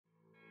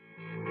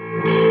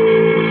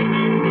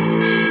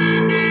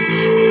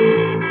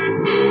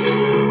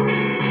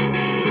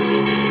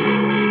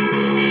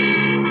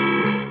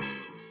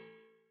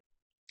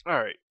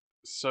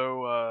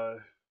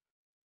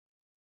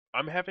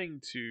I'm having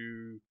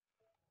to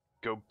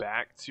go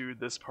back to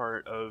this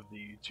part of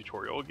the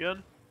tutorial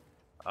again.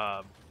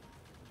 Um,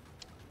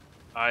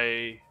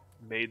 I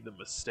made the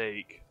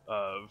mistake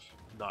of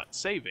not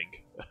saving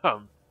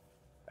um,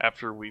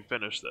 after we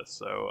finish this,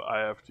 so I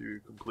have to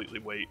completely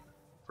wait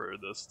for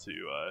this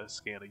to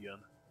scan again.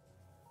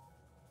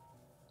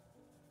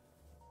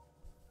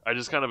 I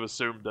just kind of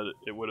assumed that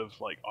it would have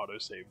like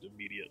auto-saved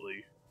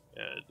immediately,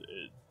 and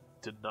it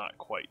did not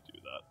quite do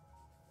that.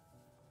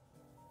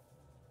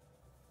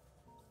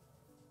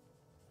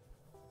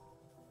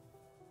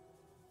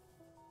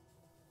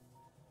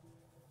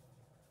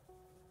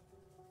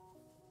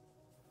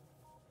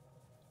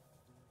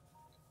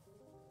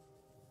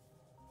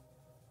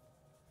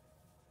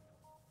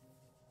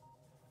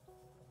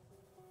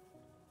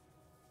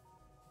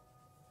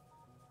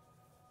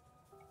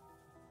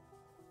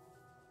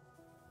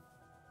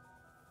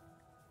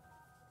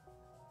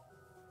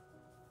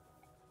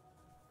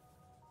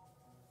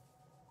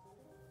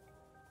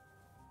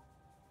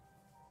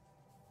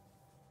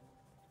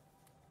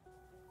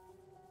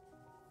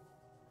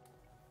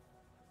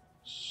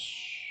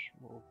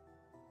 We'll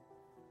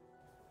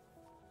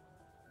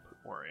put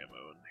more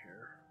ammo in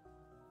here.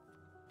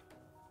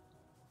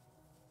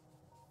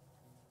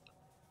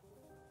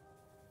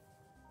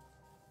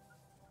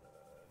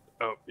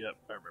 Oh, yep,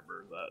 I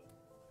remember that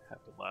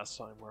happened last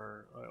time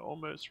where I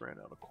almost ran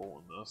out of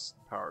coal in this.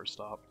 The power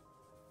stopped.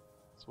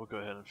 So we'll go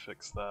ahead and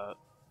fix that.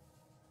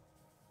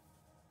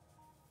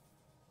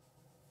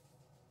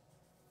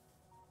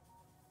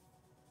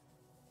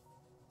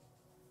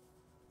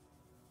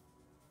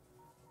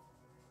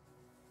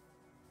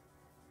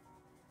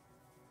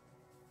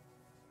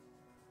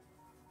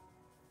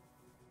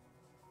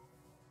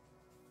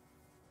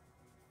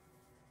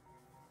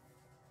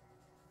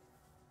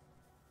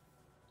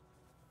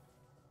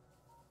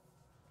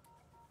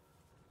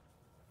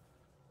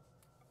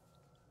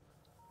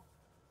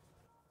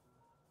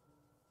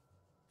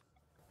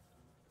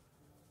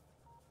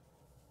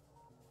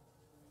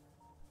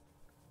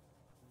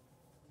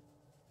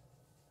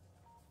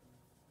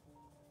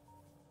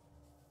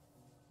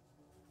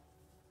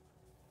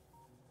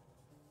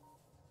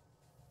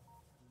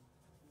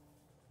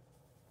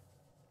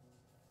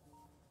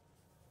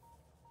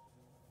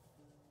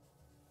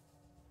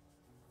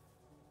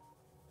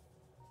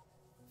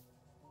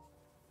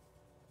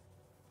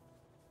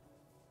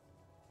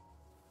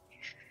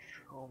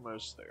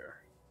 Almost there.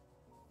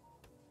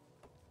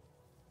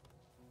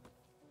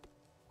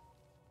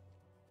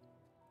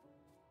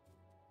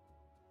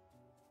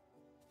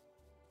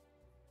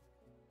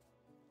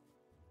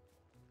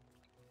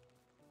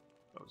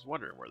 I was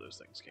wondering where those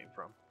things came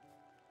from.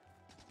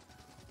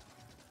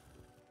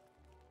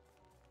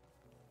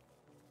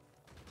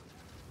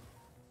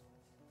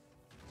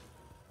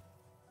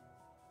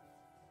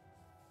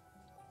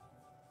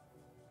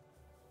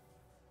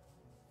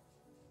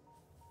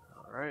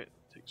 Alright,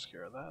 takes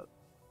care of that.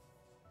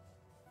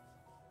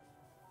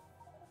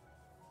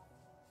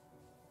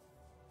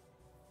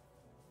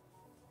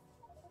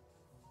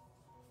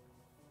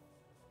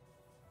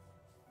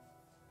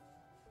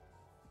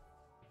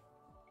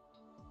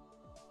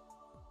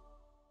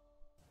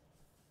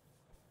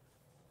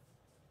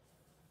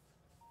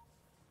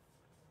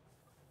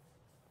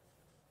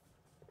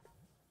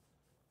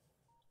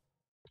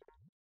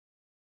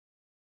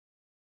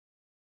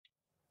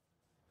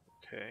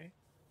 Okay.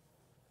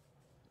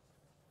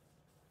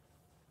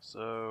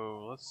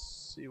 So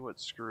let's see what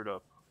screwed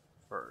up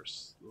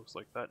first. Looks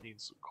like that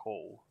needs some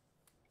coal.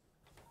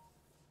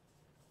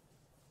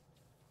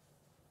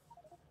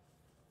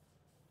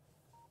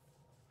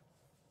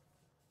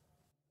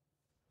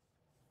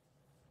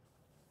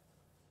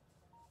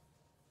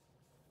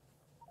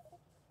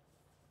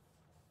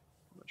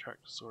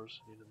 Attract a source,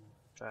 need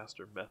a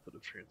faster method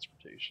of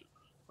transportation.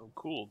 Oh,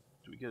 cool.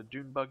 Do we get a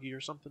dune buggy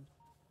or something?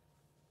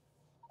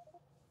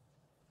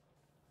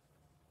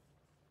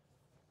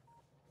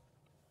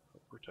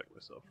 Help protect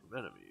myself from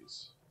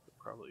enemies.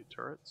 Probably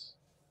turrets.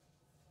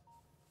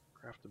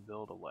 Craft and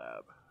build a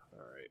lab.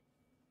 Alright.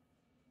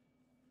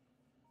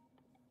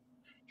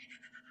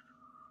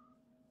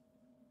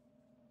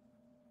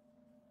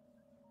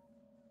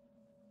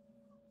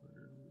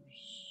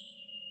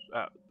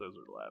 Ah, those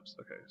are the labs.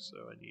 Okay, so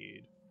I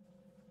need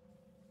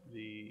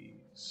the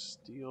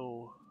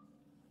steel.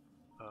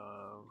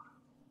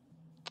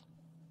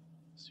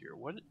 Let's see here.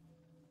 What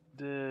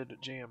did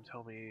JM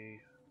tell me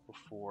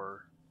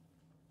before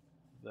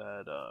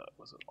that?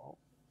 Was it all?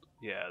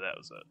 Yeah, that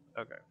was it.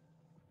 Okay.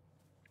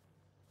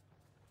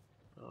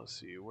 Let's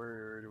see.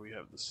 Where do we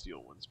have the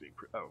steel ones being?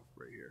 Oh,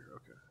 right here.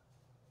 Okay.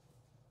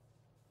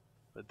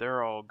 But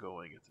they're all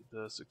going into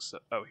this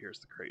except. Oh, here's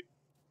the crate.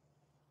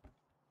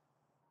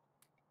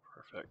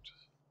 Perfect.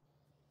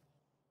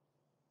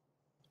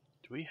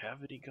 Do we have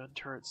any gun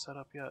turrets set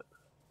up yet?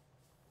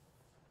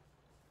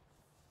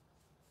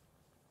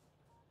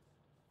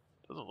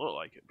 Doesn't look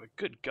like it, but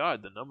good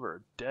god, the number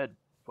of dead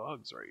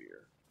bugs right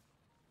here.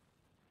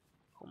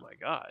 Oh my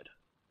god.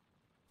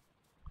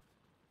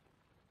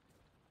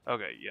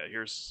 Okay, yeah,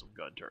 here's some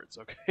gun turrets,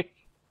 okay.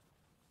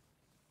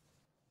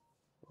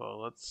 Well,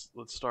 let's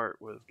start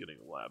with getting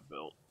a lab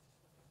built.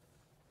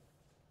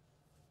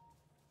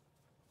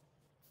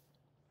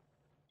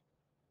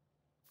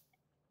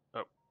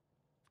 Oh,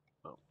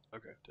 oh,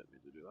 okay, didn't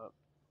mean to do that.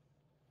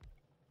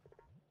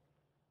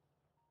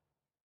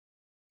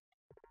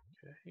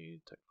 Okay,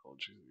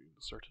 technology,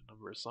 a certain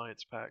number of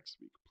science packs to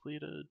be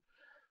completed.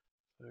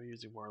 So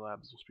using more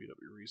labs will speed up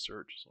your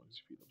research as long as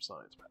you feed them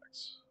science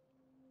packs.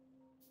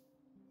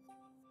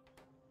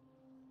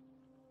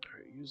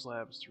 Alright, use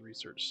labs to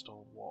research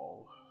stone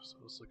wall. So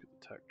let's look at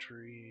the tech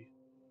tree.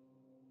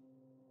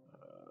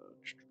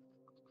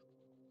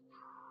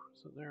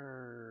 So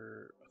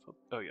there... I thought,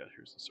 oh yeah,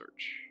 here's the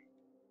search.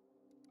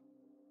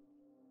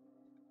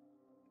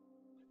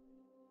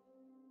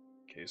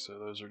 Okay, so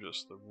those are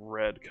just the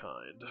red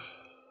kind.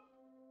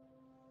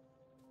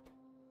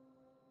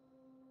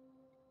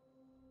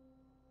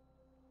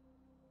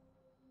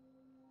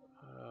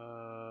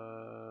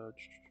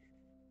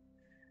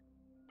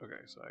 Okay,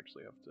 so I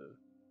actually have to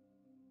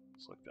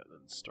select that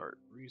and then start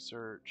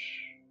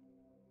research.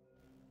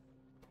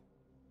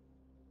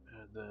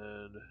 And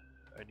then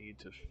I need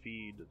to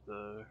feed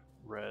the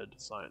red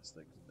science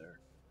things in there.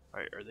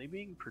 Alright, are they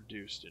being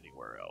produced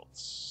anywhere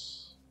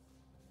else?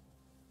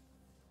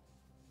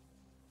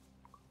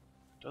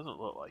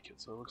 Doesn't look like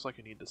it, so it looks like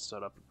I need to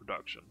set up a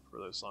production for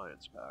those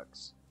science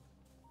packs.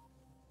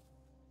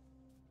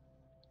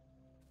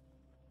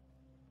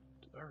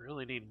 Do I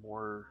really need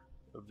more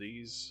of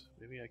these?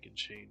 Maybe I can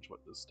change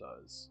what this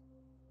does.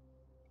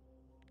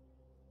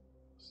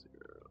 So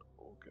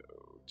we'll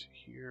go to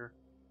here.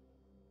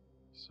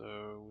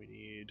 So we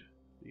need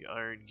the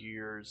iron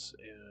gears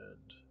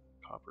and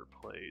copper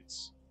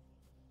plates.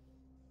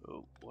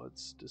 So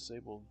let's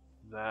disable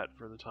that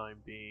for the time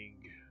being,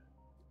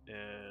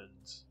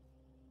 and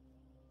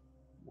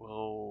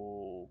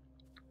we'll...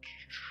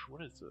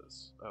 What is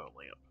this? Oh,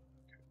 lamp.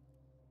 Okay.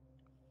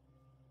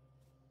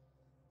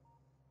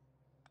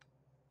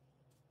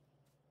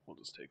 We'll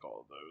just take all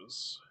of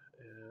those,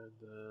 and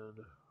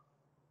then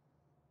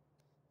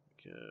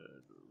we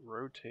can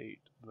rotate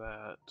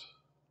that.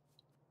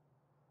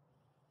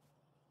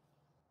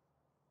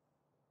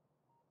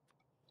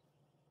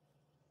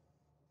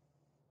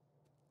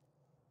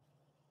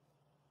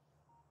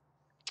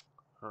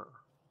 Huh.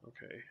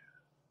 Okay.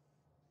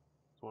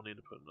 So we'll need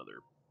to put another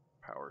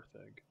power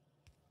thing.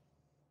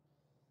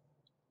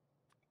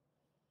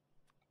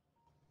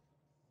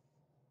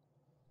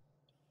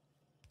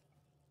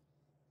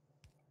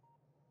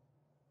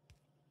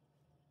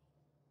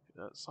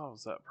 That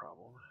solves that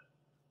problem.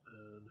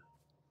 And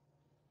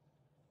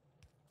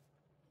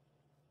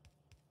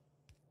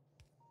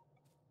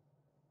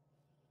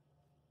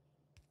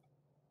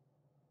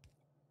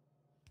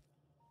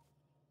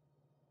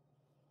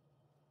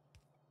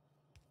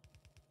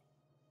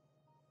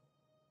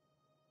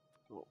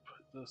we'll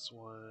put this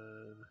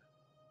one...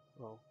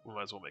 Well, we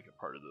might as well make it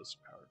part of this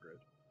power grid.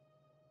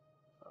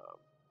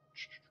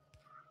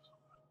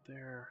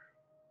 There.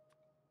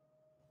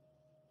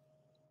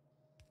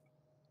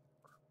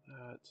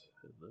 That,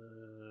 and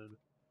then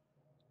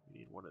we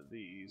need one of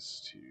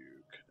these to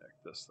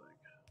connect this thing.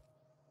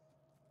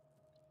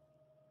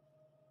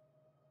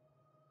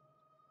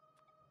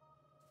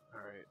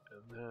 Alright,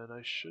 and then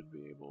I should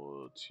be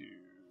able to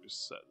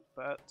set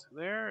that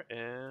there,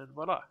 and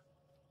voila!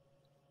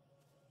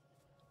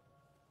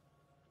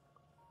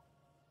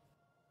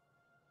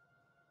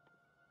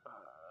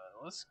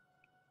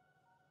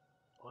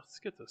 Let's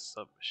get the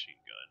submachine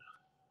gun.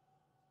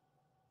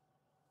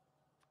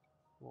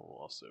 We'll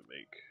also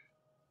make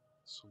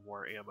some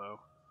more ammo.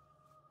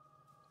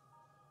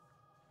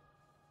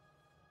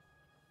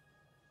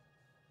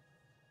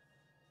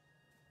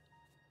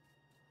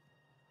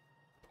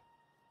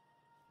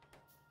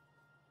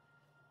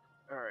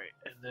 Alright,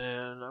 and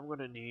then I'm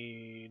gonna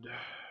need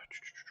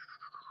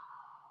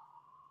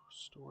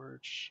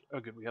storage. Oh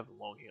good, we have the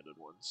long-handed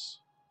ones.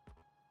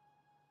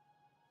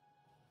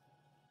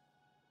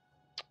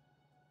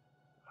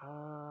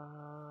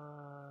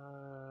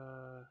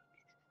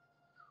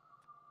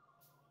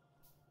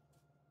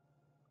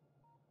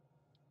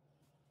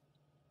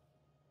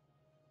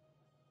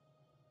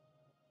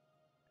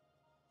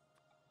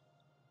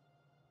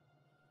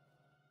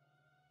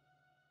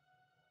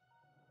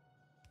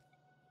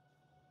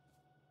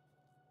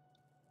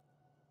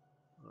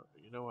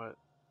 You know what?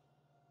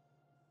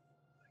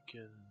 I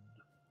can...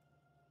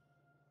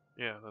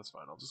 Yeah, that's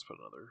fine. I'll just put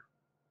another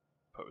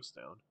post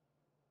down.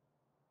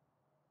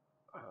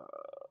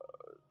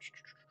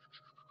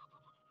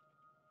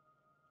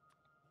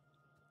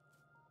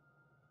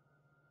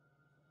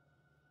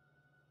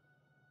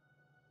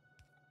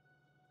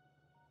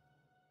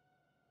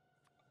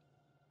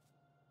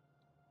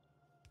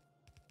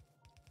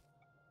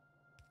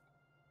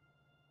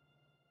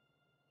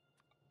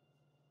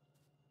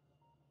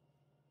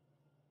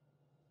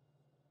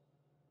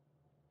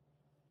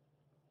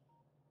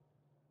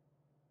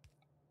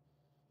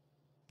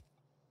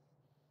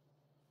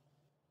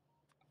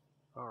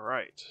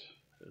 Alright,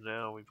 and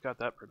now we've got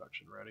that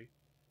production ready.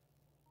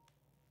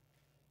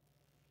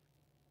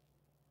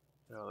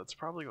 Now that's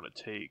probably going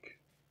to take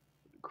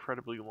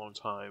incredibly long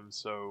time,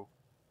 so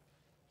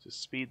to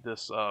speed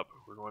this up,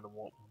 we're going to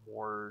want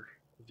more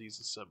of these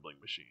assembling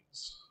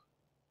machines.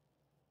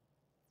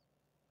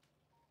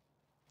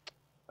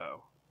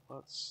 Oh,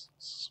 let's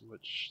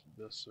switch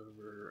this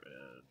over,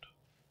 and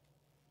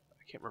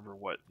I can't remember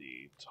what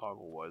the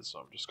toggle was, so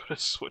I'm just going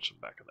to switch them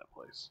back in that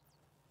place.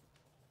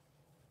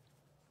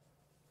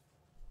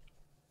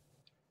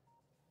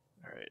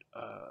 Alright,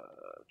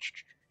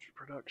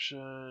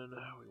 production,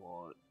 we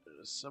want an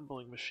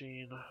assembling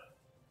machine.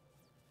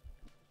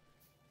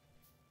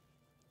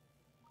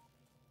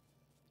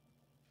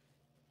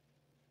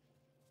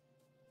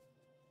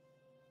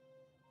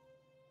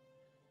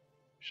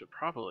 Should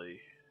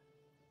probably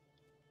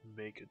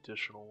make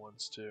additional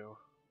ones too.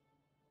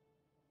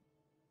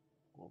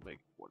 We'll make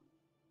one.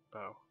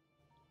 Oh.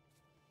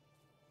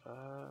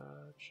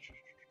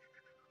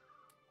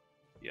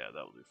 Yeah,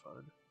 that will do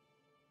fine.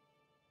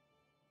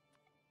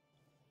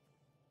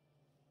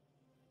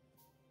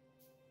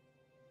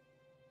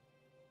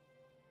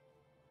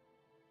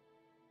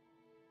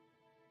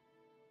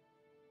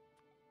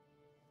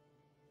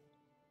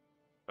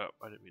 Oh,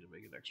 I didn't mean to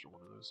make an extra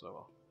one of those. Oh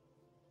well.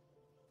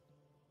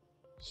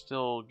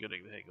 Still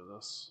getting the hang of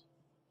this.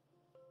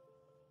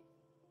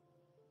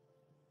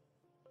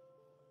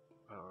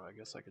 I don't know, I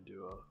guess I could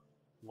do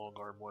a long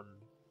arm one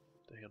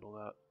to handle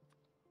that.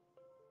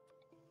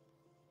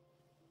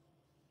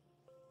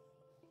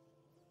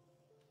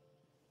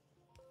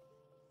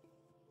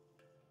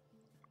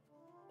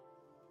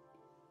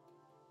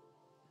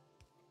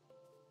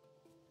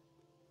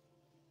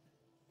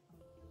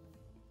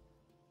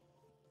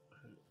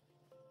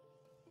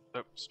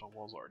 Oh, stone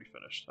wall's already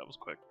finished. That was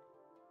quick.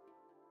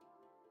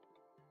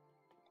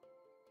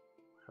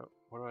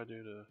 What do I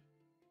do to...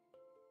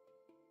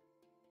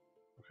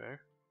 Okay.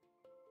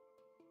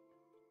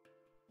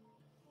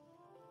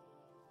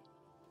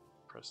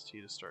 Press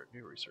T to start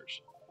new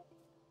research.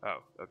 Oh,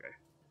 okay.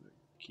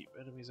 Keep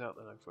enemies out,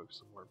 then I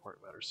focus on more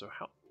important matters. So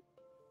how...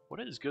 What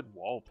is good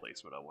wall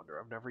placement, I wonder?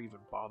 I've never even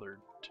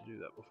bothered to do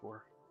that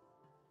before.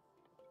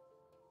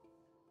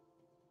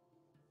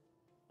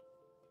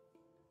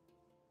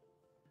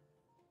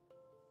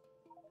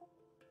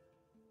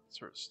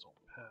 Sort of stone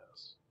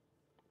pass.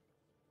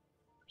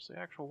 Where's the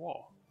actual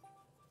wall?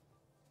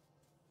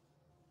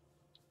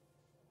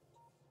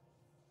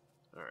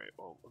 Alright,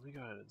 well, let me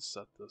go ahead and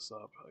set this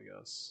up, I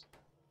guess.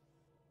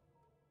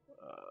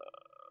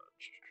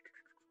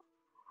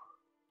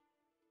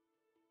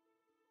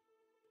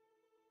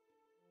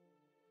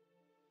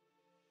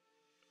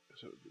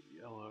 So it would be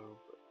yellow,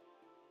 but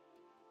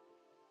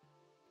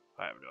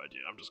I have no idea.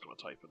 I'm just going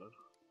to type it in.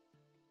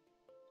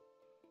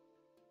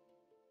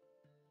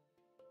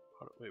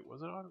 Wait,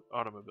 was it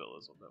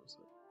automobilism? That was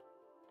it.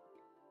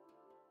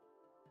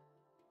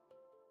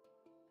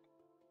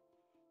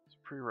 So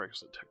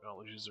prerequisite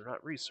technologies are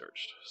not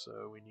researched,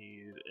 so we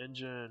need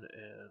engine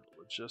and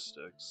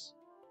logistics.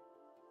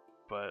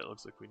 But it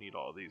looks like we need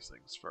all these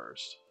things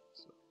first.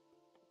 So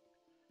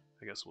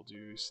I guess we'll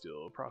do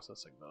steel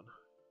processing then.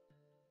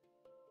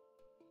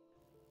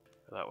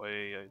 That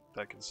way,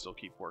 that can still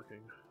keep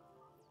working.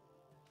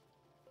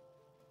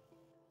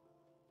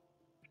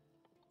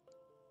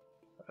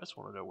 I just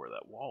want to know where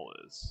that wall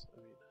is. I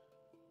mean,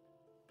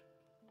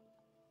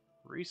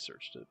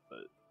 researched it,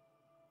 but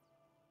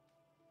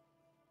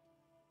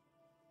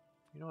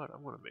you know what?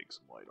 I'm going to make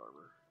some light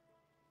armor.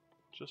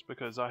 Just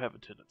because I have a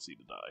tendency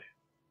to die.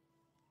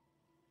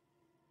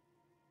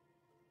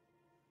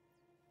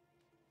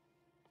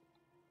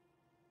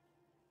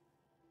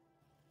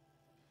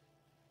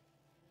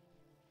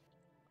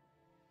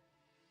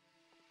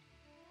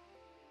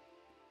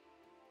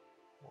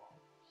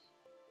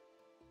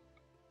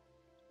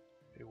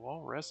 A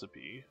wall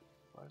recipe.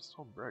 5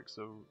 stone bricks,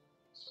 so...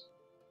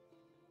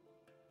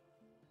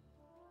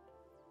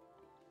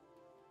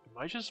 Am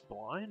I just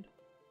blind?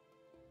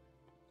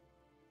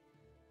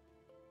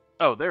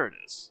 Oh, there it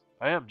is.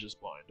 I am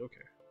just blind,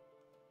 okay.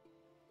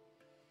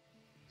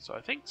 So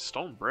I think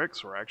stone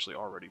bricks were actually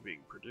already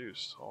being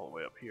produced all the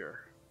way up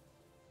here.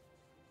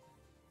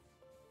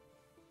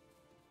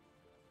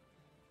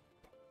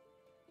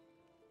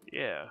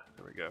 Yeah,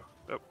 there we go.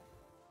 Oh.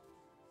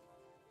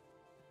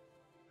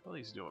 How are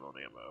these doing on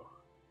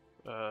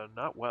ammo?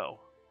 Not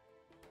well.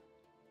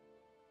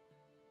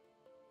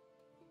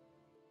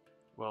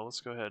 Well,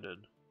 let's go ahead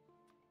and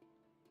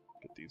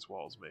get these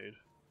walls made.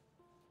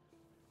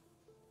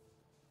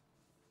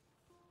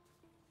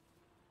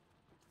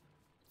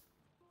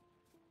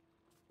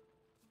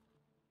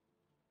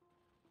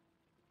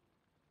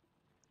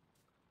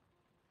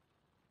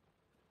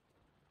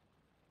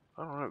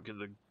 I don't know, can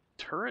the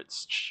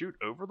turrets shoot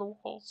over the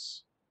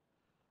walls?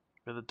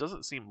 I mean, that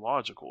doesn't seem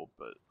logical,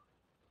 but...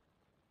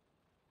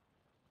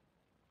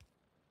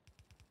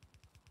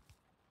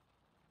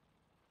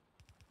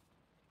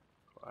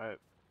 I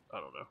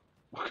don't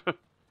know.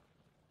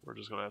 We're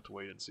just gonna have to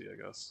wait and see, I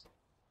guess.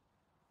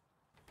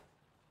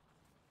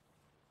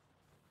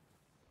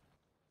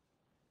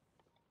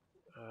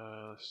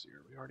 Let's see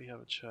here. We already have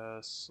a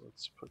chest.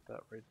 Let's put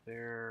that right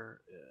there,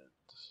 and...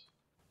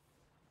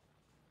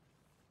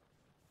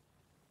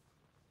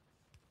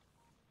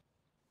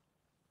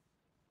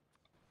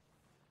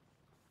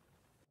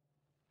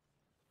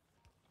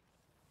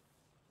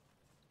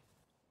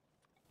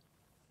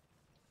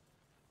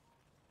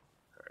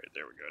 Alright,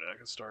 there we go. Now I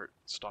can start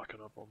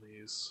stocking up on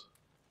these.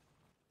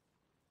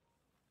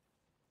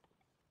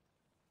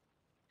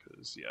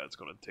 Because, yeah, it's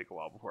going to take a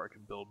while before I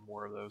can build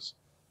more of those.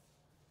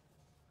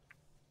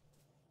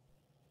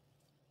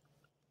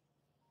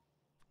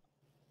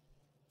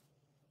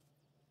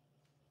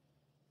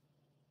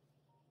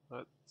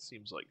 That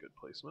seems like good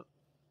placement.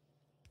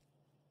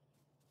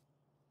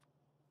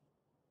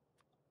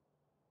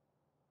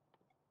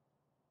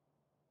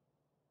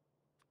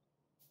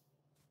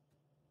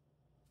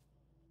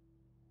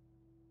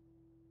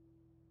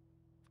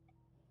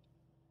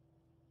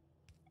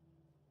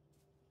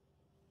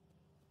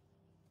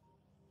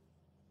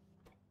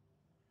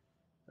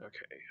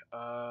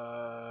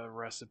 Okay,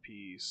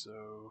 recipe,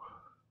 so...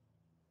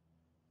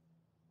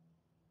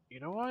 You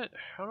know what?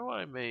 How do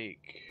I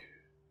make...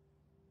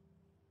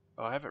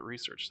 Oh, I haven't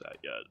researched that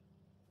yet.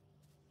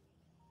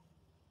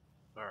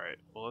 Alright,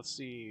 well let's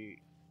see...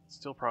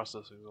 Steel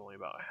processing is only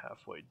about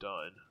halfway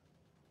done.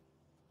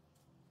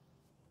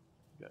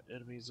 Got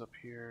enemies up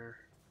here.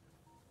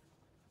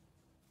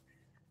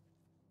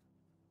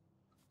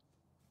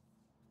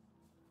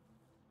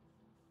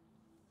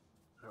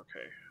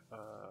 Okay, do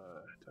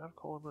I have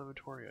coal in my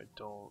inventory? I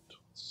don't.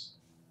 Let's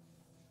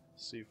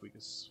see if we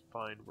can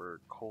find where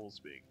coal's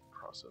being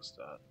processed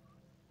at.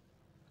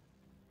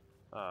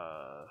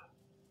 I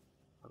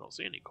don't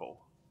see any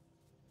coal.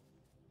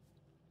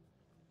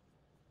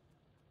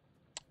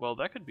 Well,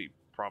 that could be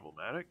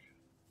problematic.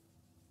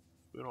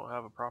 We don't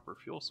have a proper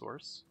fuel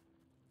source.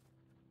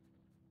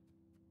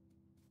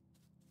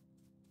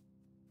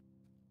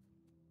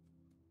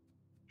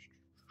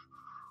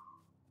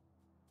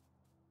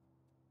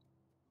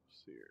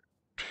 Let's see here.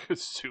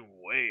 It's too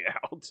way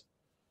out.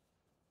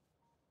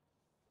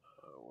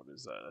 What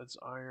is that? That's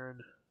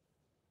iron.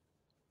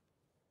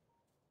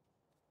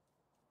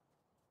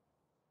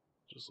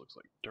 Just looks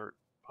like dirt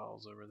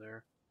piles over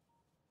there.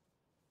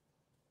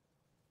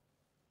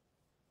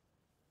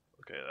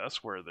 Okay,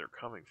 that's where they're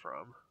coming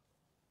from.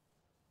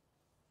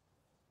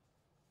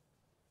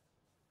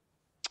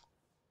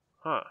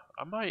 Huh,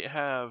 I might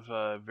have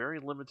very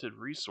limited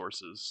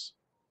resources.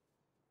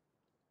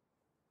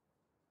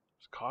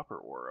 There's copper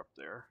ore up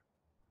there.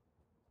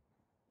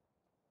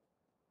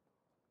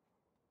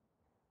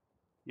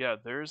 Yeah,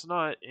 there's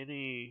not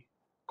any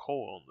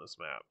coal on this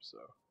map, so...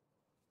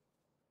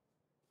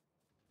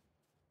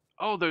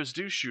 Oh, those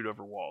do shoot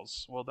over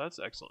walls. Well, that's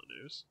excellent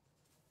news.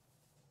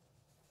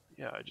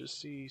 Yeah, I just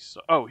see...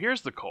 Oh,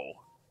 here's the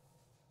coal.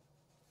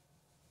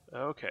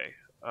 Okay.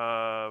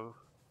 Well,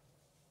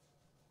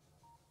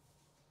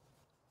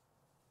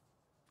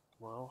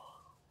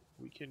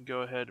 we can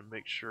go ahead and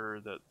make sure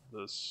that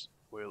this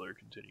whaler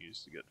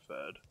continues to get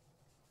fed.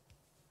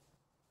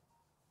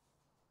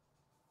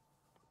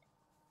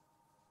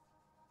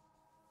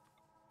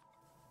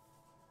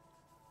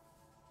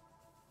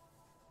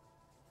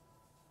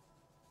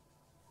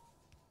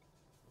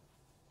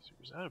 So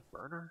is that a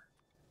burner?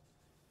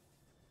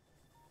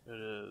 It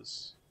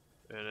is.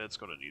 And it's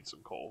going to need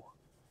some coal.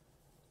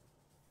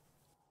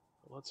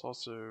 Let's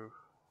also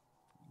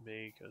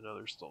make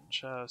another stone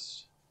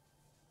chest.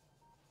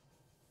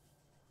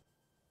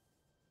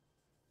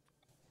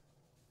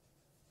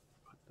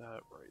 Put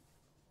that right.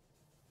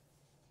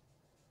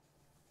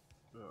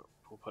 Oh,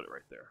 we'll put it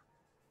right there.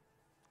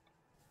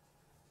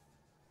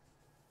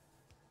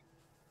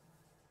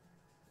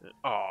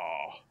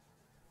 Oh,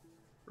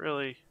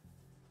 really?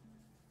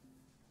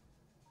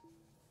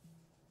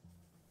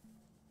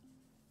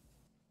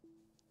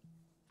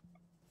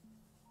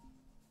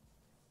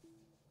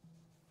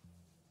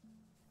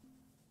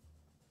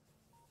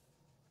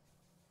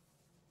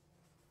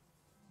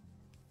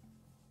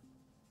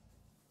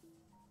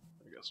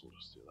 I guess we'll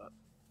just do that.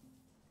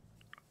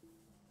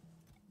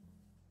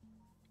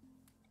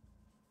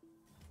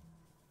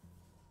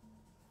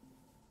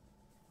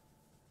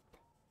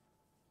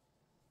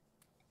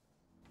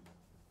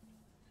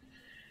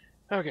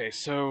 Okay,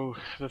 so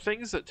the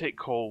things that take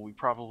coal, we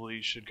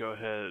probably should go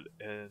ahead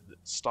and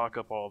stock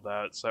up all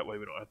that, so that way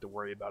we don't have to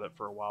worry about it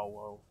for a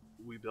while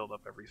we build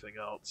up everything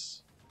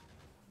else.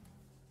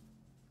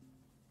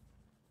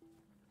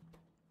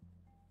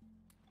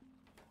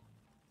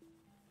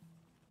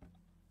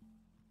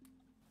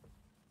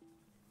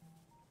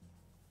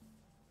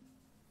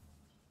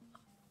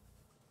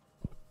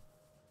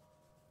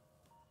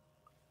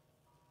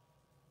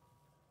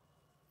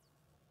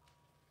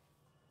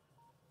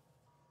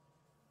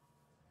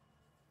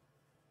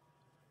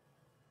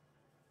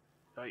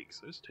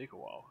 Yikes, those take a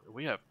while. And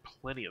we have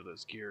plenty of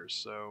those gears,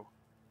 so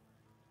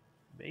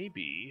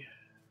maybe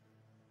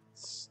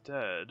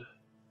instead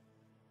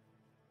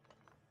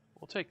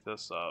we'll take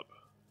this up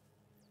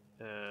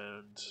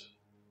and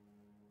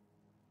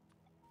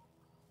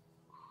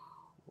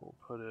we'll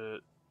put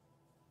it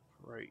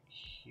right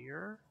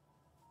here.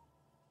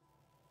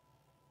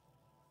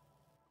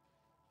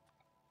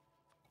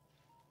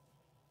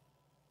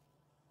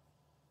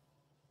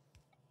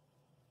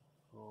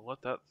 We'll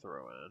let that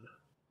throw in.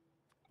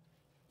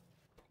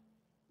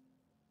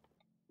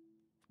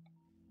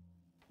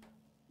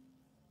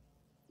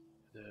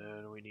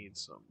 Then we need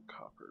some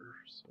copper,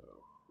 so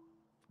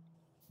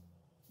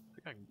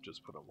think I can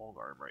just put a long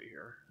arm right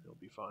here. It'll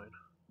be fine.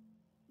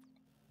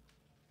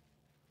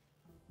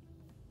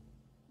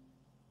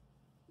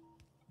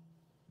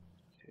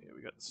 Okay,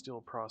 we got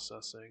steel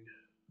processing.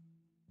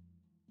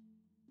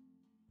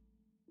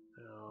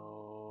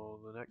 Now,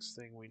 the next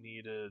thing we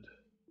needed...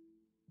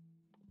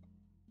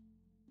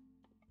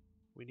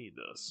 We need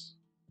this.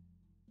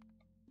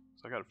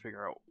 So I gotta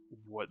figure out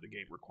what the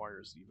game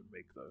requires to even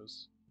make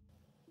those.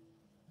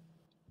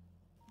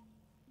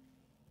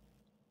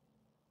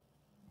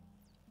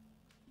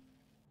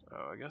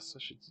 Oh, I guess I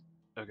should...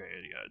 Okay,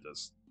 yeah, it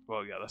does.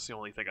 Well, yeah, that's the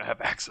only thing I have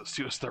access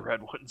to is the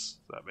red ones.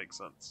 So that makes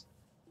sense.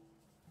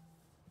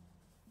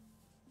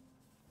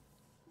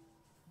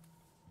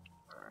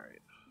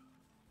 Alright.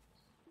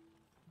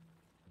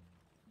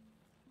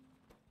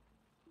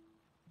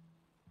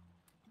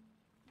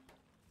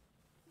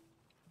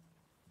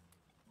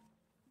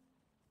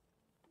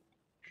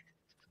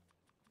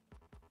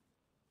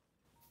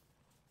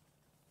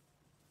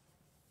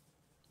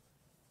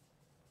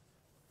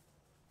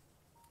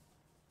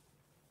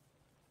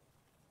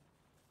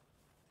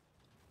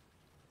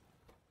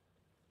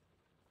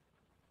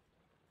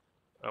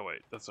 Oh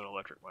wait, that's an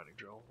electric mining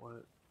drill.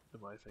 What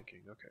am I thinking?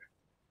 Okay.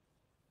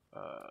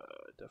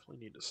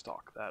 Definitely need to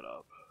stock that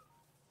up.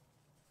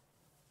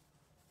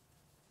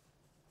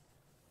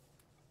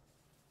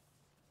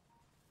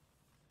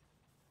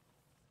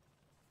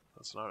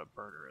 That's not a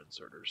burner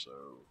inserter, so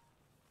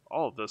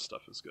all of this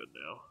stuff is good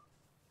now.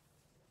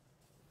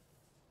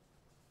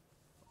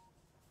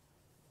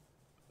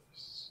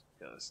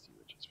 Yeah, that's the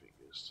image is being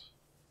used.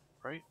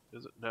 Right?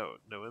 Is it? No,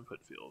 no input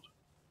field.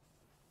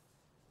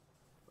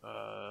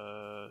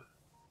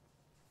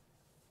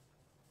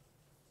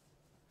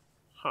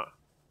 Huh.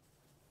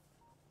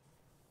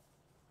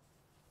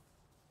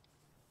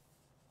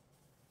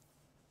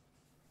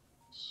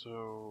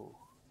 So...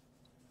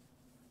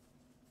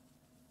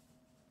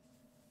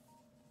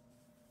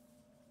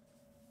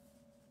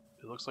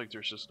 It looks like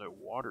there's just no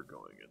water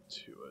going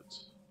into it.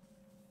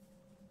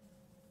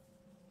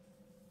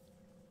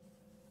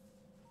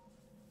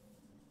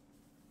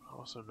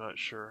 Also, I'm not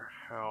sure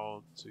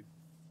how to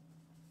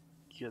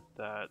get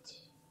that.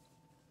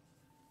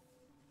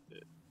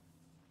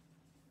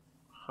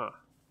 Huh.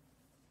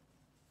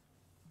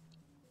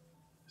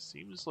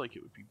 Seems like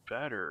it would be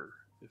better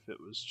if it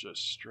was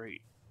just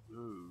straight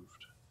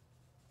moved.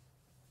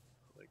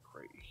 Like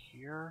right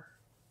here.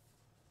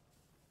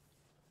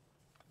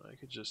 I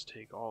could just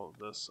take all of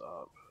this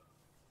up.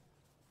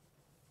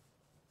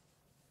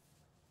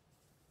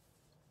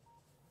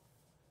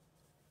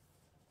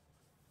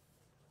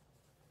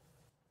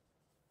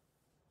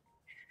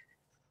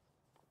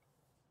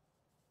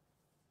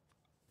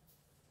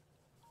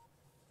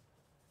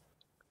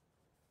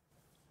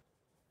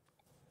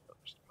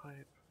 There's the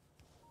pipe.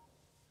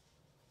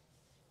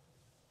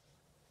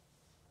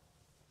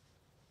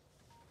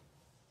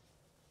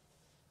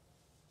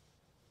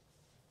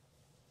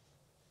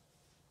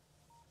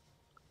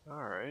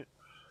 Alright.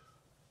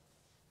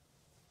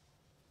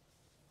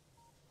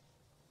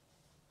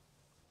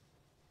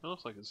 It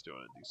looks like it's doing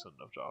a decent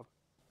enough job.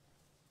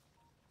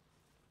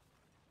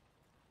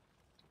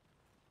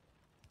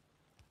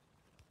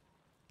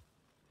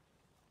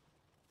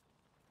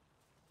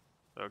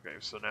 Okay,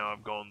 so now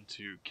I've gone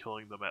to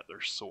killing them at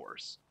their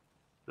source.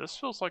 This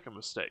feels like a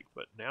mistake,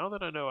 but now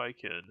that I know I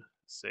can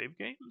save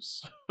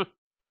games,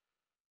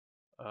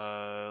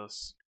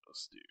 let's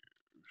do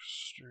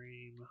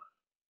stream,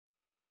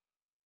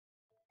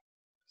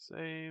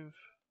 save.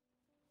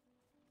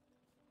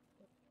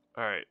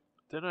 Alright,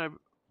 didn't I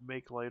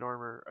make light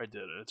armor? I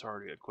did, and it's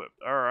already equipped.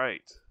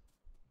 Alright.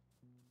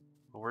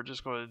 Well, we're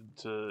just going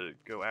to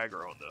go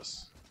aggro on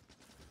this.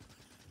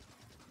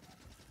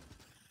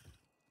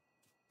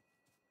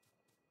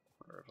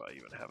 Or if I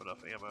even have enough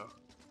ammo.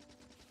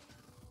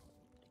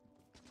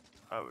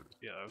 I would,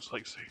 yeah, I was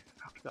like,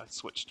 how did I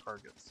switch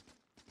targets?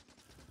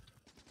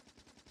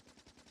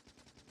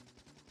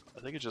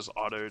 I think it just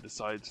auto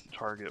decides the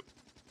target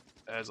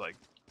as like,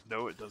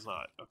 no it does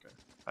not. Okay.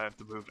 I have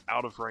to move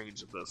out of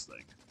range of this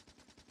thing.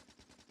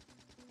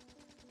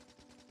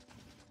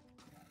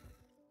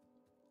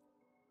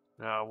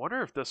 Now I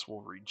wonder if this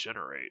will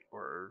regenerate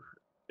or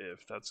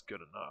if that's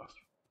good enough.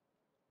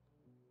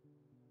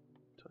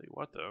 Tell you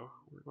what though,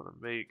 we're gonna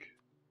make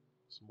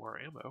some more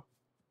ammo.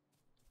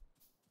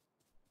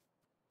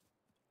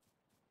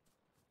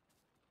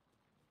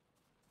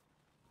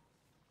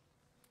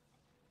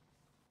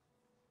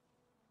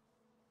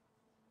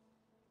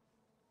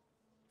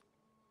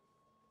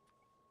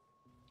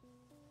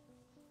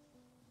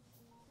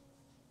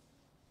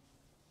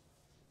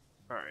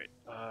 Alright,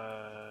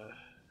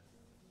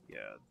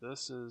 yeah,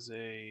 this is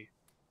a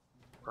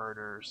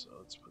burner, so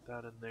let's put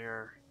that in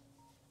there.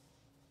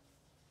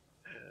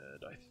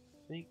 And I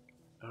think,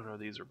 oh no,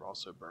 these are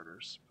also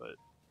burners, but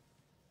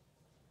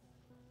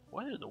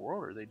what in the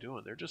world are they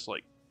doing? They're just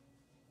like,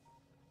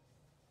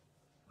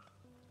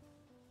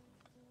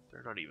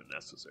 they're not even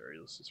necessary.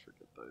 Let's just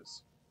forget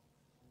those.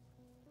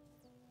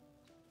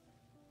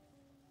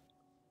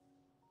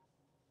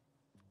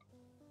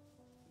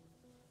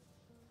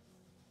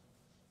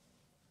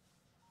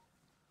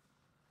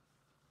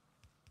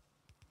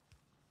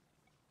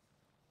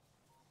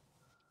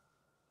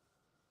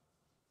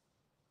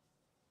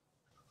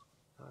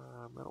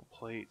 metal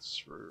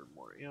plates for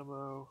more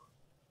ammo.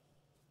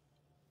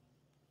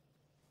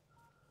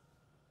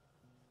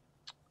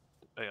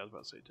 Hey, I was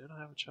about to say, didn't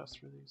I have a chest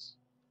for these?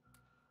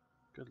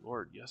 Good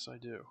lord, yes I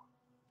do.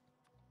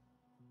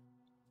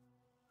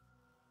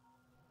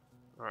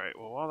 Alright,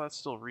 well while that's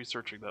still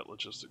researching that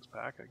logistics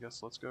pack, I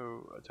guess let's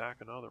go attack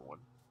another one.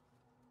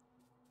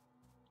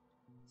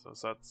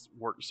 Since that's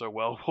worked so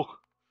well,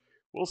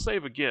 we'll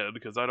save again,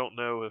 because I don't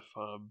know if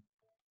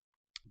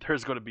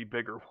there's going to be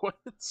bigger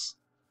ones.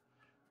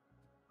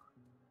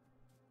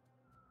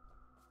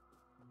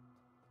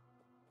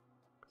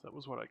 That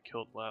was what I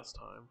killed last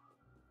time.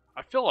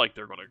 I feel like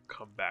they're going to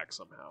come back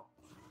somehow.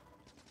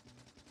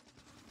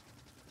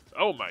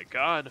 Oh my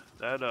god,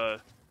 that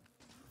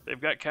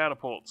they've got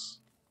catapults.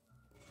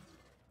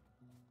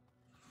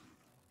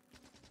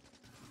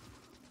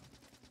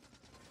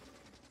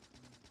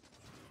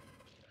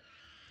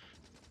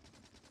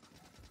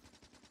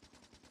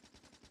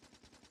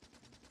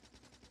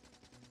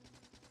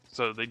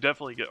 So they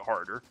definitely get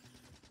harder.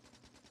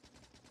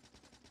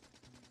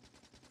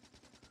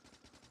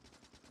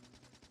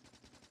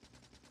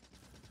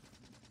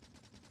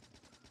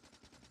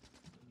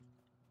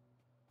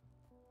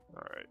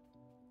 Alright.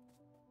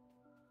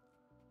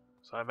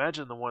 So I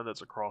imagine the one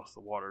that's across the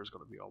water is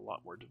going to be a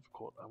lot more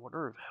difficult. I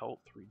wonder if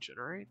health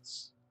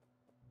regenerates?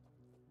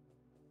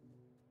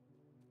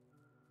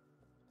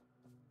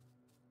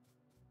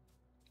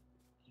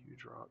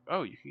 Huge rock.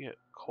 Oh, you can get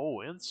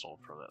coal and stone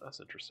from that. That's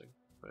interesting.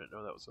 I didn't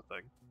know that was a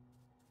thing.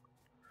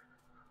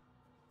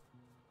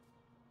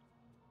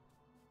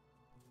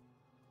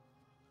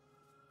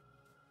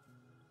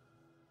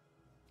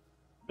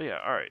 But yeah,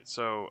 alright,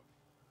 so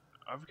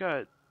I've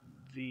got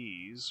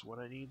these. What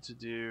I need to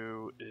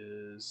do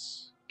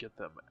is get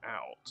them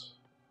out.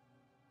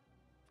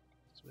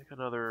 Let's make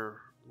another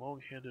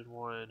long-handed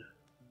one.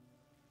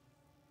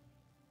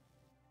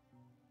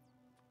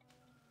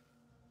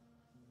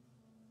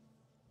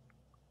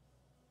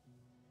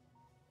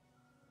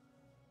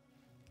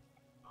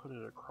 Put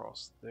it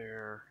across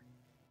there.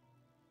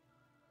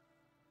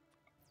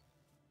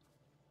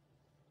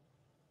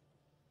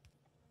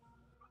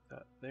 Put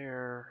that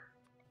there.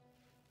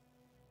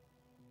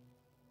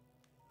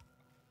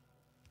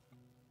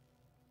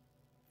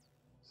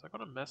 Is that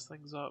going to mess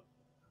things up?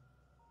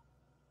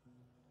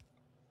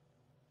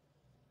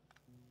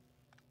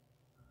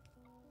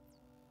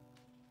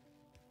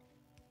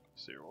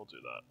 So we'll do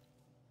that.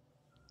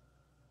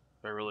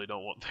 I really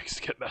don't want things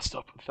to get messed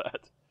up with that.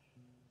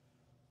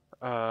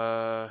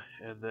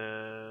 And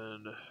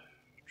then...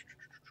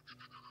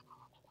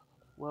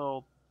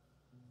 Well...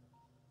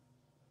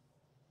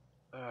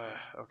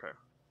 okay.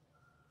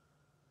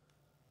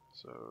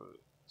 So,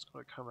 it's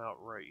going to come out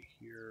right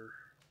here.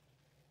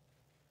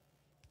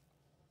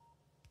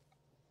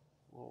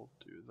 We'll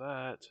do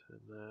that, and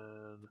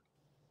then...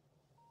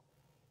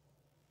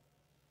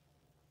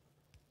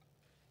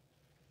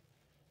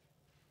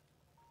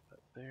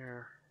 that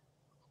there.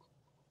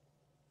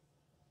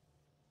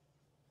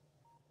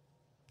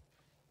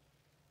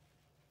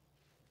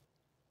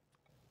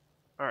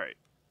 Alright.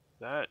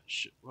 That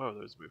should... Whoa,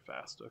 those move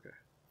fast. Okay.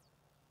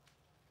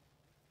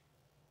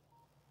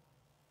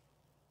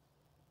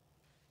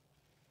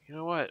 You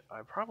know what?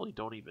 I probably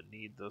don't even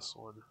need this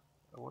one.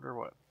 I wonder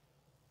what...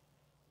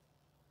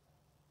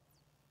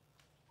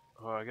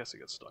 Oh, I guess it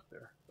gets stuck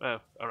there.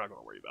 I'm not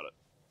going to worry about it.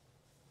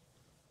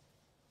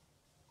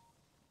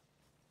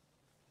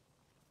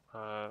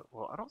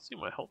 Well, I don't see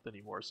my health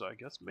anymore, so I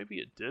guess maybe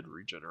it did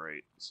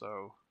regenerate.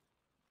 So,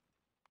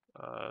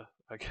 I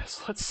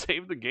guess let's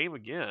save the game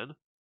again.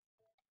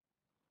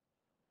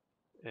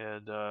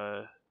 And,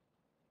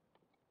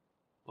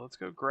 let's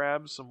go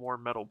grab some more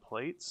metal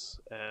plates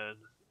and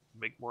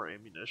make more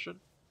ammunition.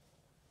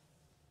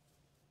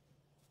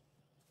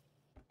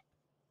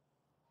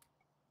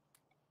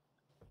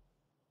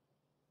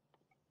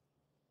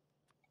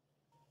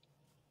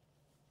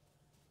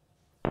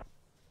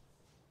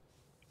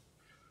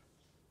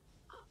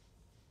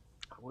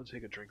 I want to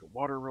take a drink of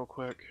water real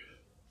quick.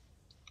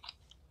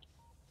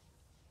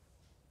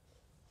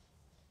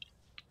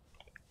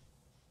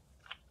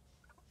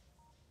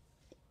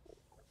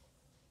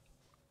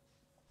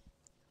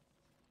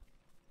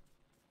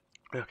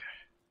 Okay.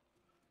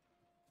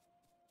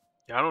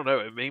 Yeah, I don't know.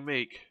 It may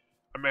make...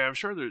 I mean, I'm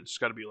sure there's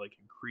got to be, like,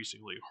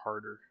 increasingly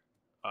harder.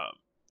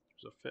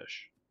 There's a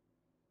fish.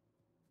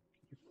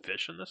 Can you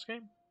fish in this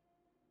game?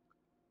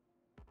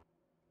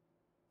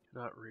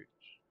 Cannot reach.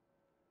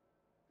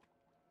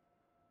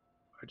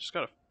 I just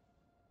got a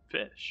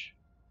fish.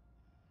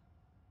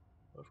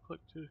 Left click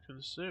to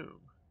consume.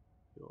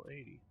 Heal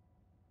 80.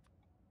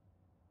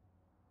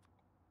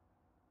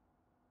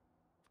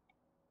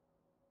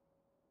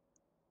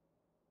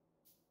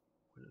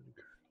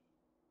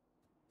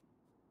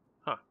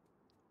 Huh.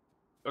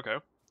 Okay.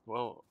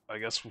 Well, I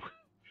guess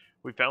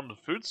we found the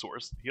food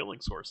source, the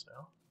healing source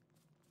now.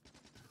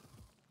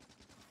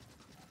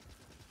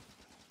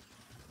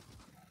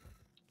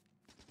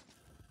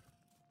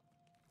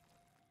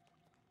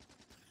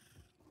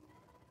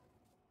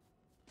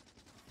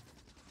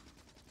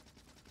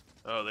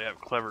 Oh, they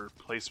have clever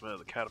placement of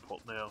the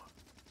catapult now.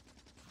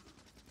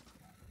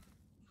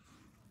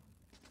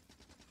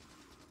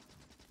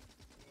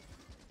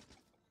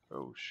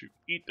 Oh shoot.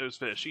 Eat those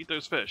fish, eat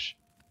those fish!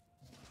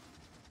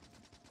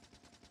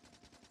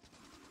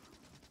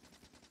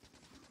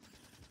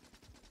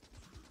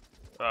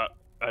 I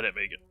didn't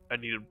make it.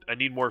 I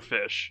need more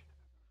fish.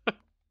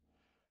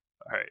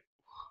 Alright.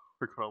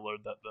 We're gonna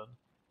load that then.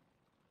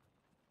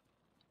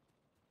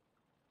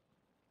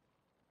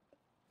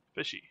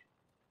 Fishy.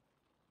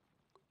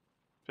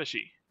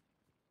 Fishy.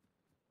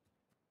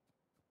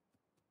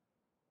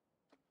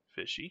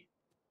 Fishy.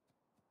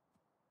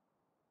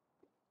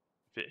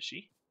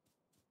 Fishy.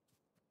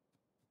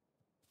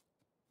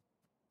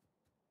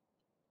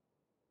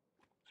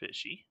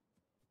 Fishy.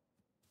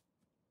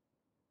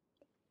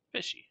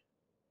 Fishy.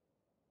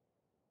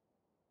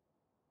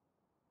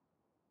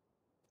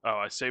 Oh,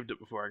 I saved it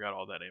before I got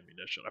all that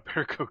ammunition. I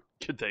better go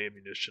get the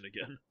ammunition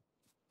again.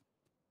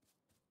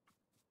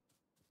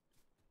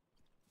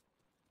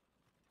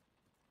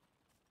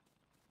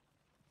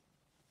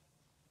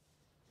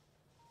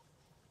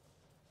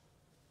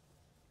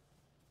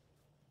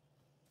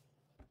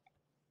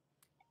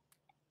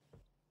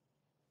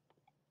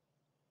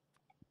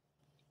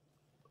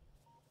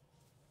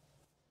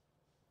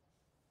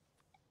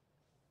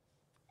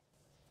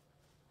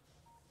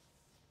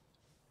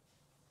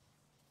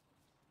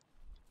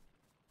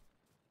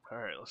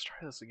 Alright, let's try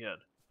this again.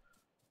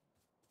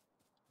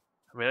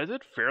 I mean, I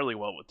did fairly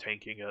well with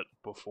tanking it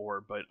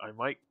before, but I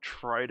might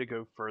try to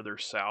go further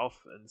south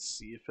and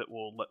see if it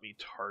will let me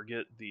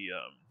target the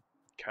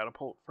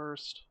catapult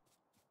first.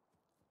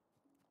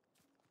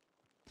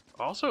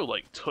 I also,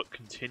 like, took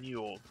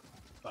continual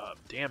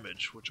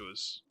damage, which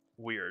was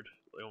weird.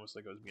 Almost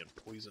like I was being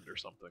poisoned or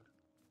something.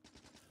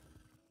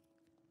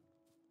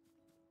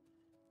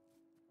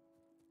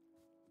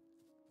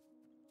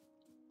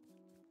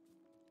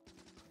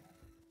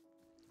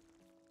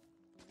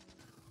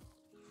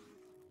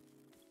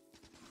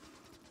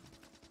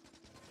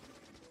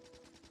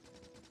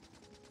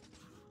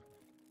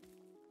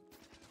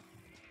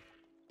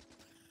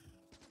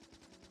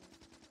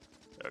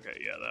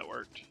 Okay, yeah, that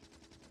worked.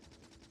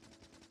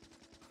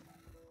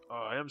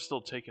 Oh, I am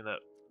still taking that,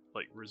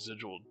 like,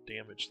 residual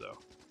damage, though.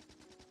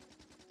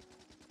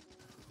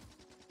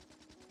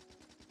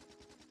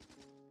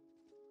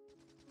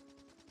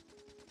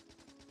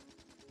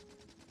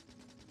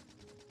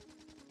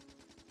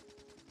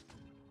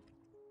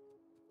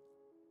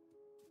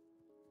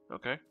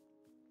 Okay.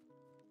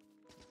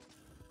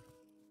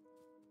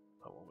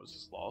 That one was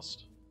just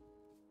lost.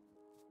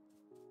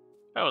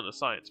 Oh, and the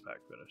science pack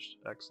finished.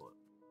 Excellent.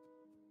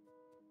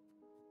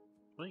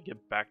 Let me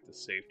get back to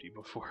safety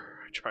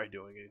before I try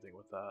doing anything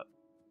with that.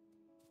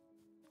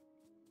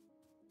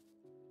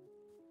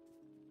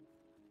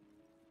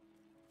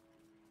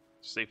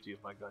 Safety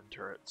of my gun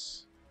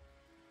turrets.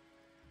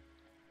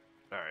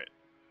 Alright.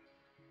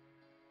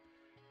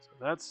 So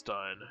that's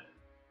done.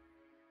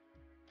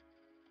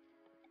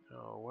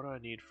 Now, what do I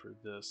need for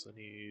this? I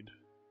need...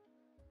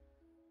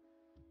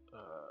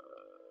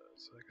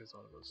 so that goes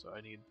on to this. So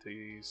I need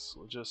these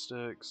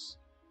logistics.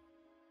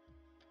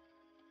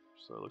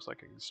 So it looks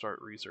like I can start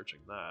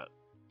researching that.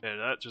 And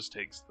that just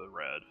takes the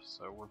red,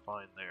 so we're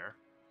fine there.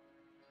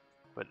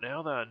 But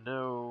now that I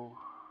know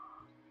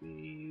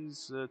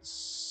these,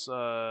 it's,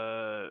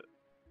 okay,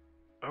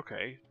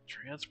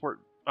 transport...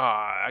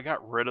 I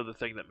got rid of the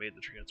thing that made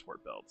the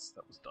transport belts.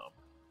 That was dumb.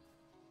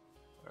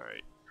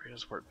 Alright,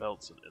 transport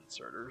belts and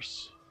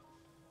inserters.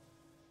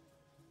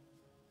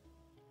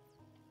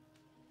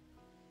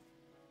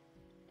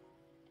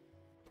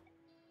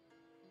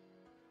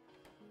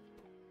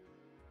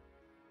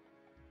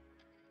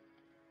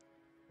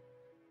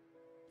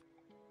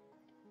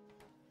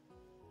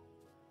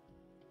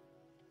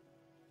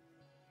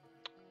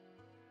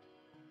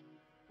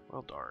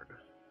 Well, darn.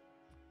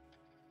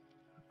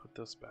 Put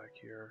this back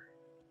here.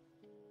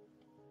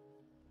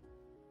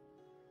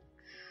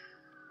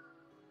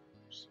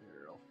 So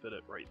here, I'll fit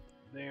it right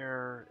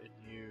there and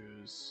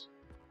use...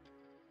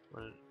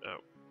 One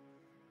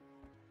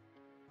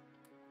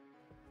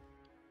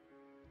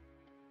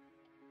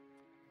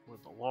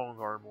of the long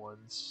arm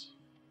ones.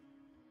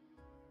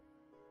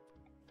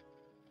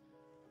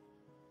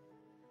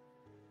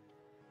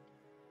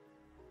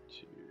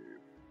 To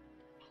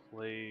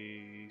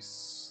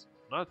place...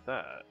 Not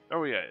that.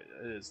 Oh yeah,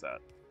 it is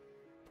that.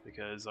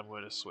 Because I'm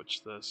going to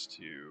switch this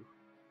to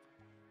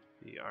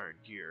the iron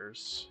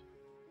gears.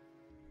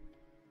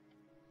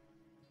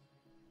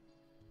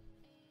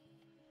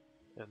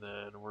 And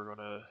then we're going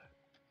to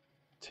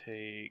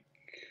take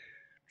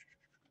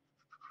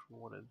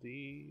one of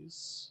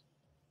these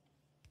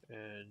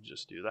and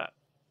just do that.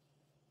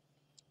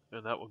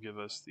 And that will give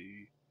us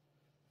the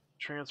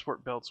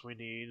transport belts we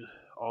need,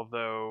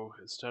 although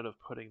instead of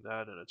putting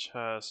that in a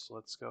chest,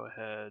 let's go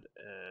ahead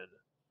and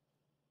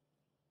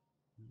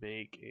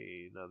make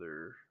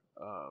another,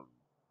 oh,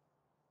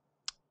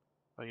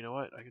 you know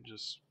what, I can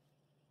just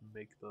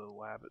make the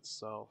lab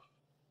itself.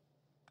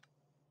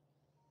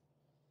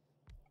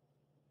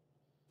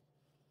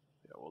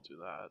 Yeah, we'll do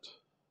that.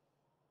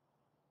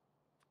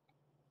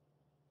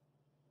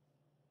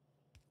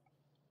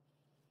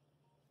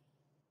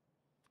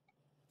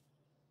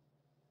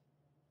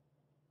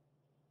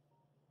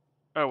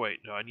 Oh wait,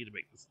 no, I need to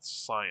make the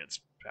science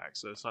pack,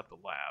 so it's not the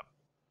lab.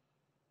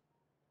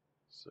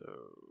 So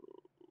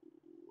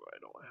I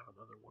don't have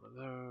another one of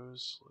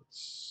those.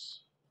 Let's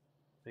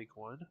make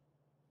one.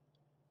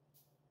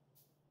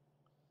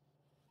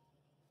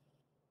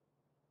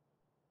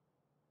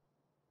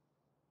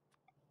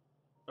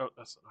 Oh,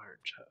 that's an iron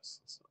chest.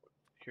 That's not what...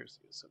 Here's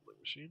the assembly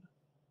machine.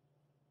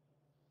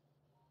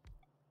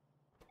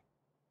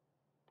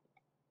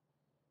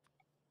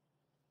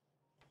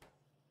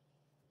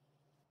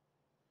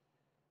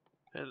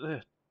 And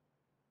then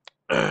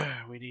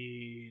we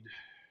need...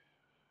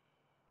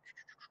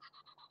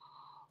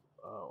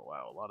 Oh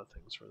wow, a lot of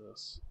things for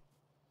this.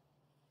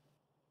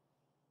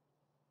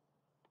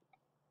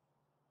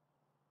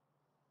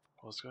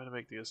 Let's go ahead and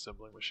make the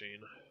assembly machine.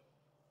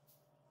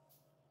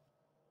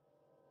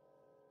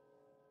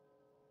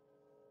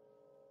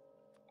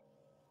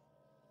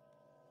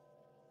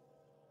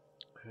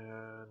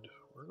 And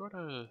we're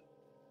gonna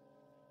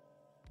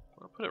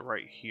put it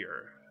right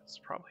here. It's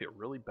probably a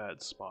really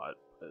bad spot,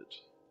 but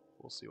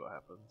we'll see what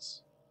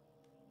happens.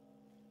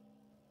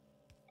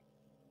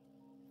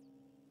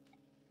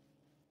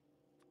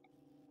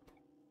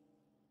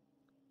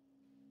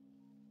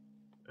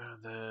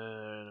 And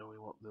then we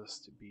want this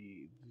to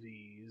be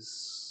these.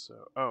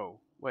 So, oh,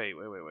 wait,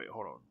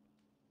 hold on.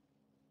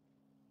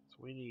 So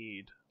we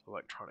need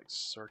electronic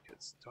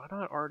circuits. Do I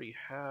not already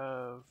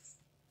have...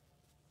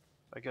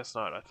 I guess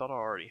not. I thought I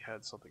already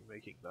had something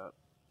making that.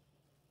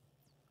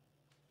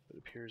 It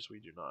appears we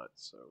do not,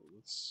 so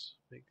let's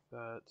make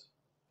that.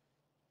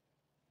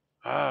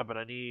 Ah, but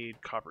I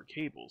need copper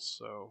cables,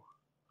 so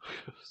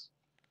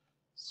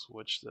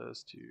switch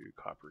this to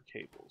copper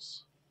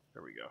cables.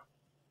 There we go.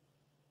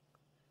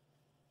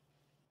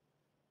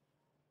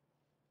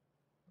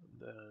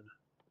 And then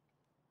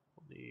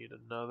we'll need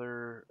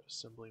another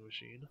assembly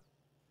machine.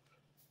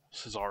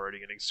 This is already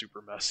getting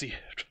super messy.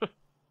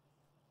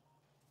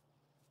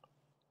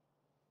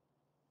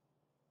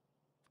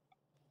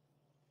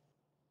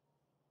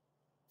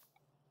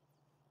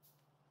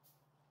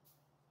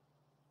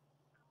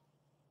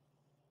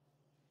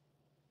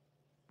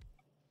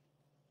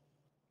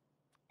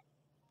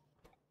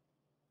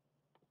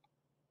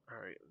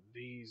 Alright,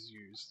 these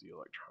use the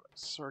electronic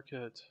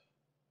circuit.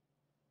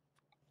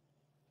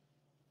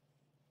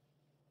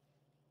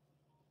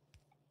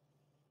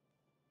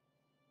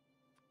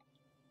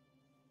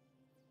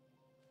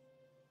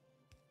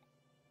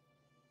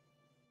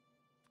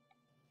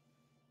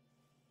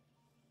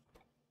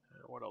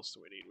 And what else do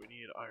we need? We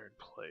need iron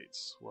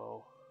plates.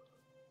 Well,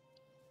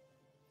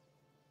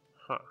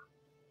 huh.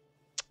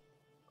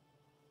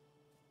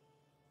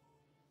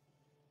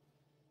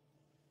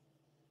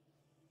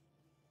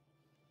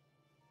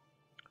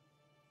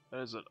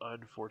 That is an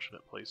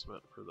unfortunate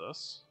placement for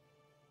this.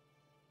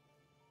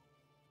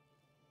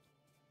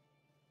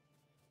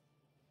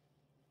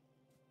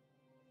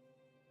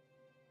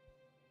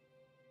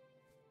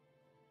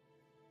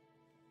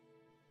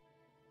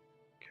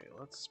 Okay,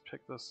 let's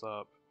pick this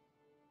up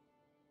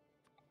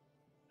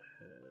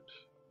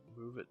and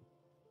move it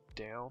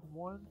down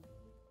one.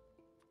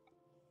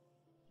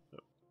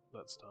 Nope,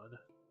 that's done.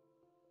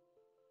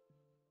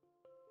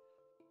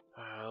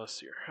 Let's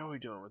see here. How are we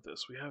doing with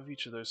this? We have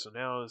each of those, so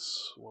now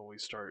is when we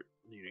start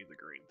needing the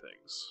green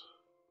things.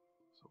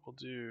 So we'll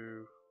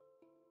do...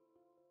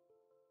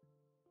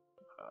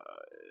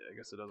 I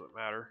guess it doesn't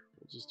matter.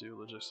 We'll just do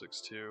logistics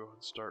 2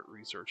 and start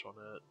research on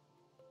it.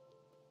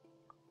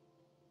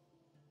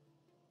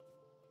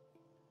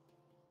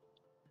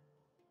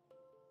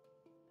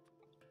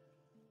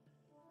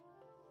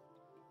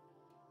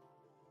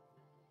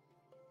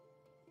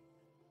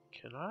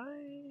 Can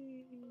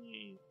I...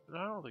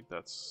 I don't think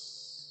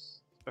that's...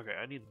 Okay,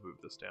 I need to move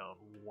this down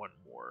one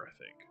more, I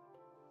think.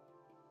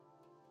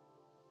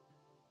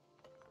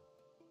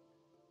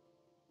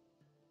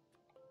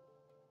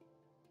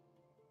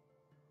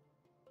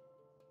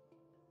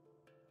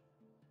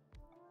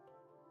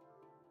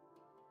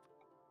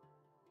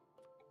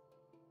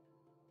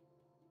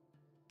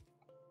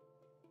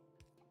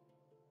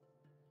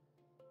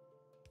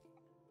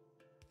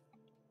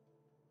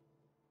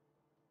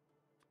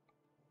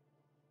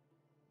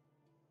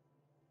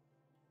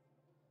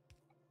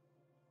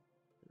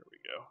 There we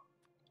go.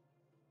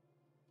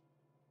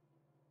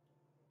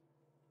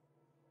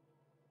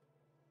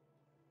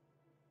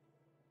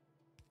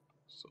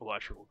 So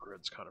electrical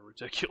grid's kind of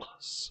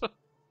ridiculous.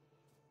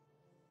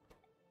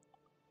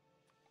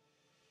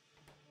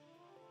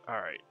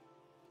 Alright.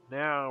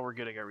 Now we're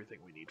getting everything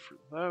we need for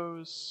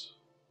those.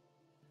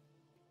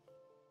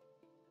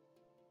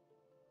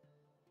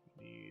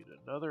 We need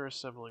another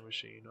assembly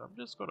machine. I'm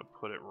just going to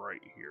put it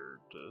right here.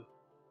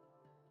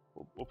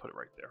 We'll put it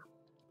right there.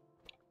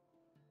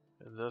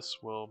 And this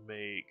will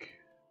make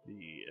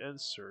the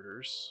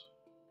inserters.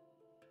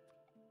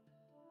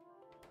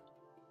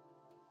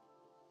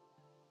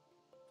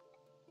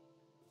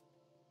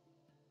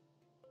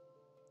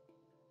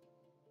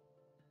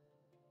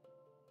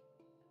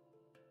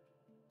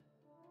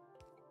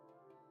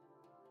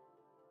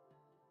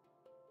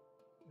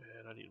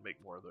 And I need to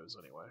make more of those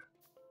anyway.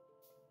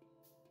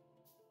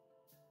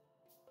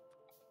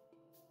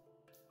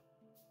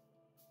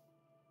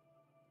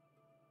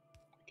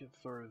 can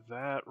throw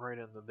that right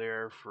into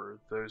there for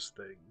those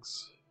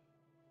things.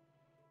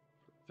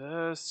 For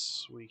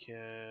this, we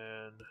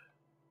can...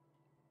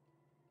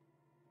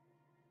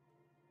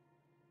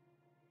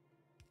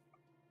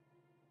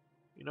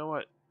 You know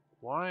what?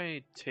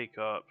 Why take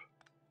up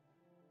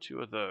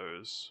 2 of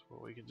those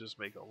when we can just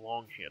make a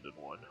long-handed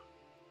one?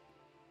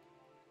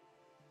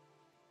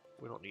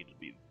 We don't need to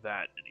be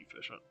that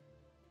inefficient.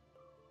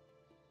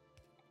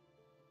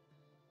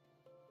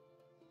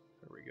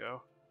 There we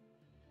go.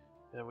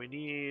 And we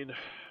need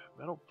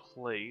metal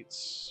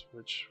plates,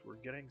 which we're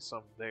getting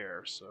some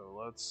there, so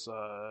let's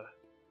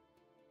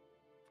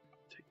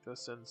take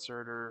this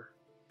inserter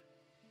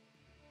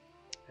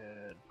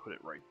and put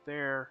it right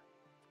there.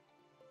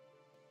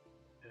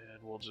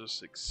 And we'll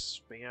just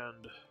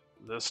expand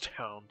this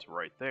down to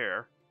right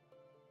there.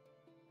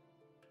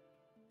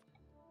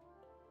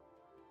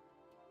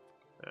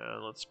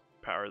 And let's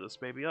power this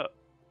baby up.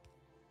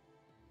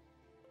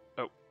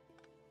 Oh.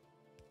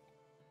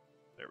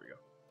 There we go.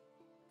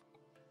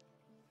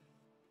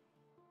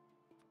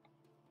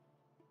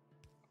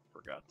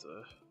 Forgot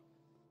to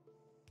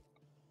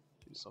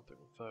do something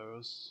with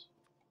those.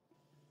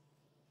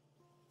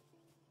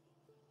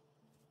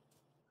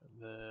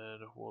 And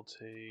then we'll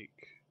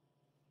take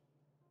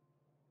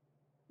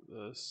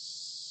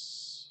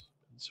this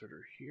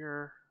inserter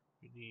here.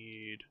 We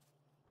need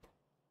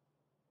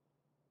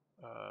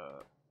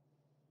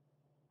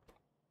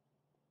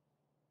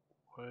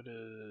what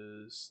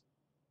is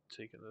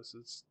taking this?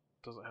 It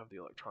doesn't have the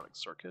electronic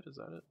circuit, is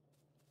that it?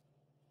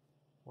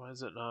 Why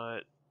is it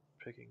not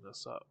picking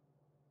this up?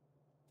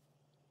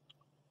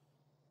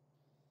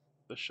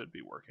 This should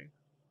be working.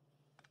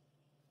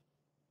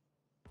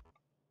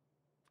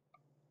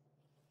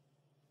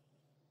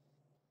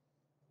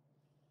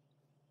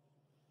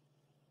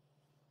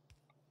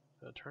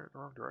 Did I turn it in the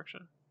wrong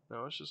direction?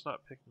 No, it's just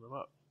not picking them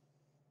up.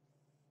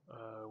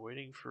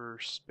 Waiting for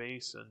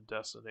space and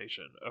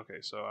destination.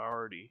 Okay, so I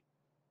already...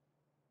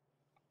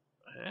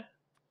 Eh?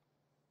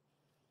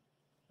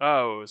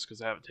 Oh, it's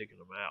because I haven't taken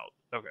them out.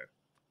 Okay.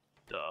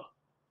 Duh.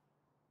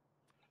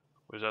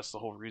 Which that's the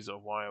whole reason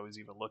why I was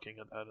even looking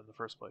at that in the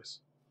first place.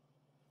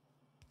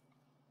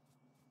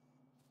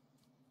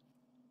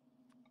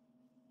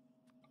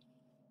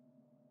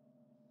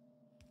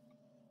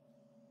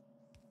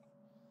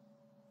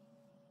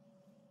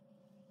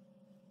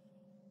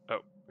 Oh,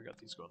 I got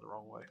these going the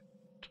wrong way.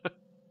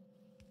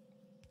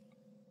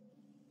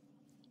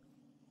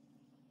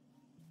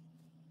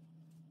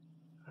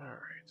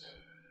 Alright.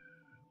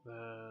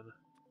 Then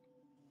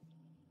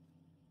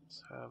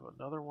let's have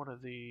another one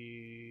of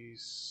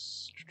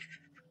these.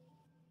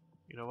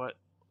 You know what?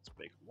 Let's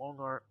make a long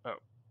arm. Oh,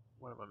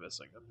 what am I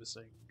missing? I'm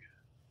missing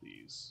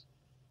these.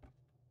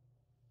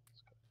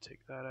 Let's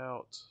take that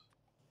out.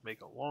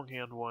 Make a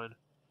longhand one.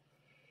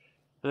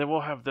 And then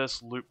we'll have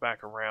this loop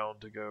back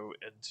around to go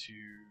into...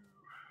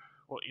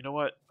 Well, you know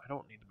what? I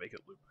don't need to make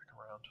it loop back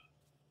around.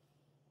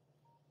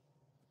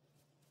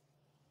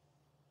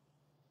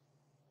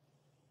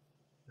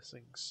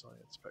 Missing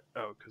science pack.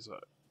 Oh, because it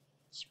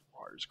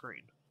requires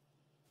green.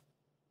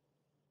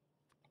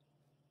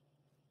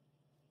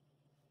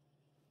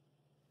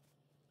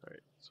 Alright,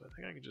 so I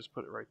think I can just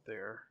put it right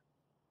there.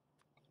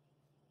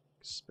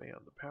 Expand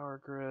the power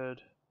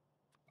grid.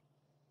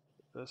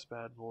 Put this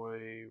bad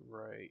boy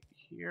right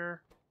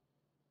here.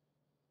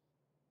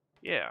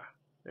 Yeah,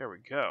 there we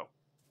go.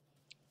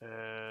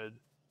 And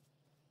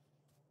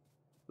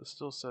this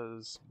still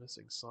says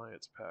missing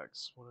science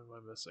packs. What am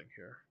I missing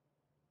here?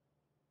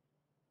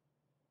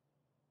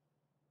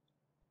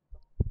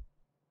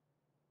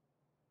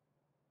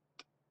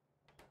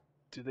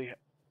 Do they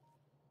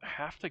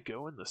have to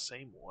go in the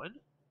same one?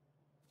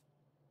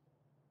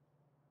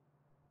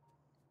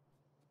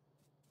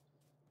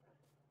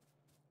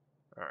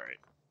 Alright.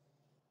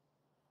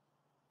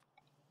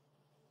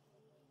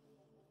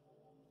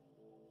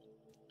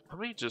 Let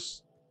me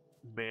just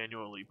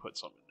manually put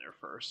some in there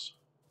first.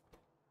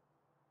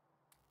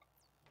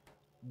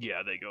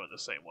 Yeah, they go in the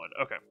same one.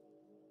 Okay.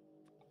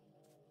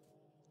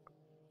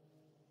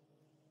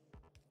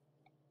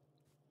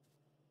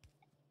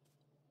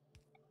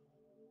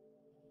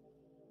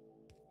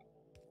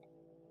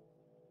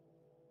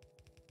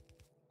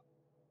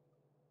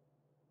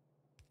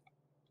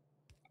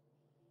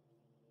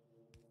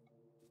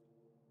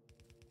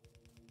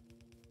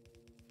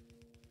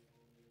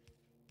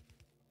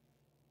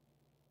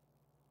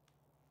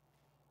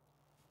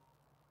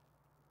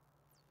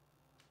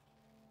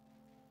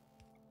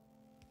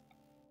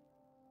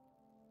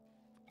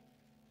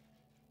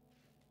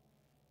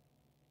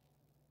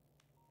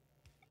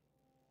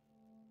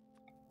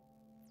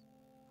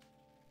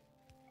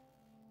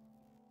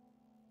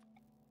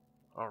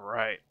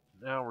 Alright,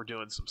 now we're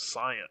doing some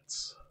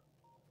science.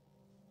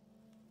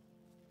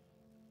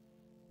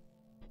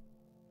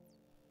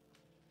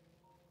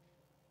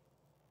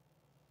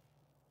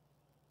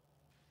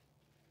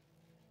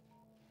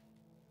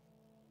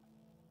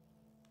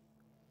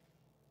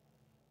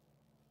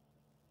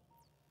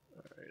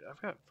 Alright,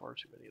 I've got far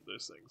too many of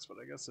those things, but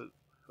I guess it...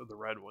 of the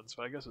red ones,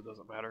 but I guess it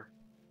doesn't matter.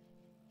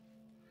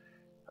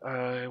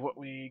 What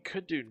we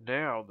could do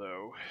now,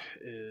 though,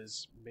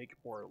 is make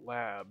more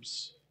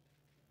labs.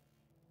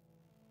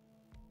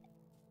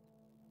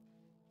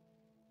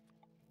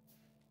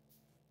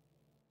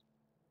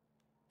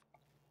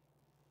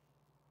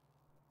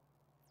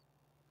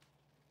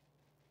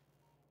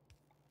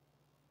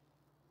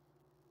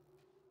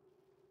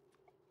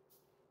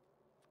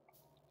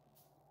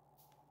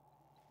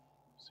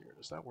 See here,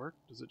 does that work?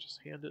 Does it just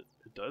hand it?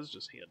 It does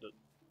just hand it.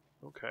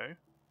 Okay.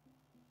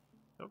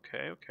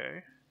 Okay,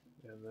 okay.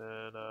 And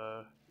then,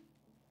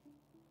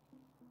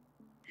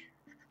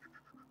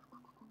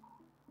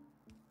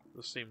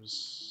 this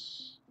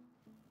seems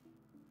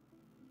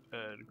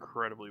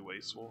incredibly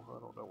wasteful. I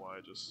don't know why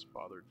I just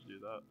bothered to do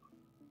that.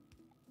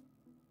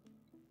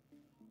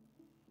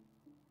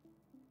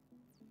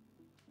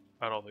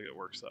 I don't think it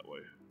works that way.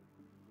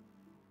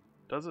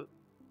 Does it?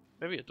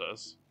 Maybe it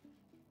does.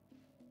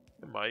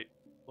 It might.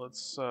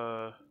 Let's,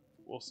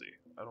 we'll see.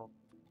 I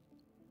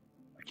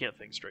can't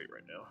think straight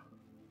right now.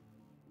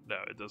 No,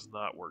 it does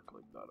not work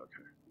like that,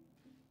 okay.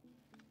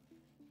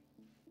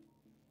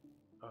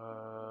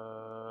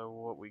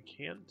 What we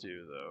can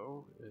do,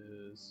 though,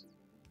 is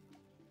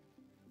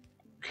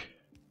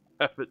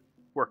have it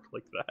work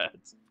like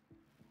that.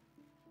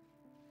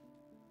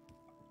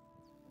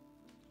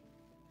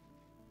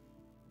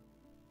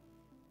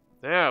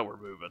 Now we're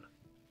moving.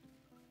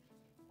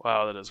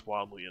 Wow, that is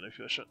wildly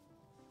inefficient.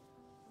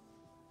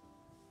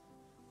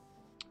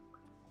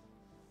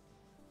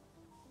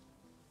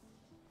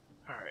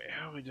 Alright,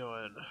 how are we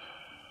doing?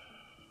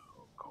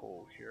 Oh,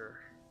 coal here.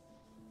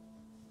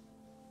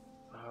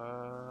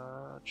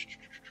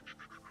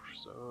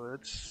 So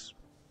it's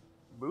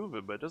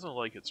moving, but it doesn't look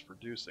like it's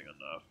producing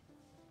enough.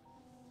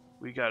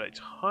 We got a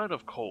ton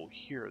of coal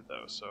here,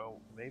 though, so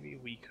maybe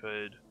we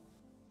could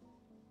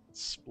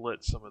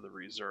split some of the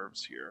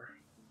reserves here.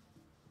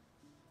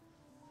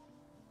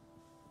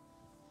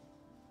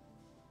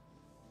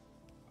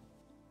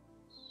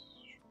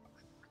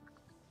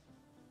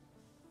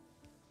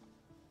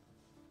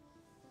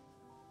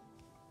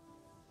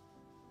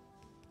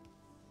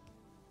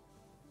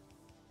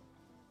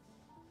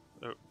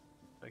 Oh,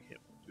 I can't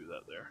do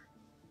that there.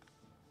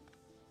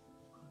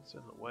 It's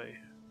in the way.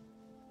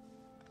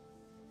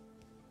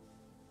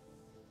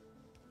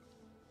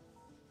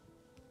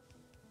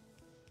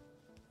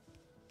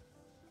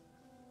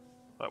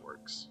 That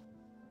works.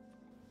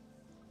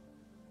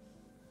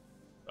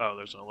 Oh,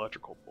 there's an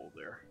electrical pole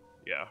there.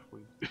 Yeah,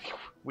 we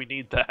we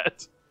need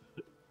that.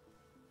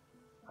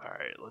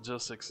 Alright,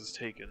 logistics has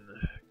taken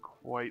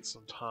quite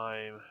some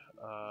time.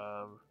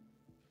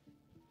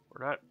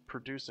 We're not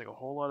producing a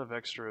whole lot of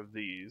extra of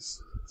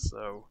these,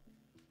 so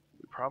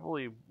we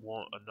probably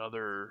want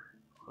another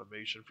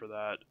automation for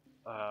that.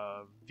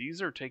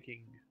 These are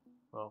taking...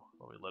 well,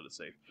 let me let it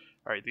save.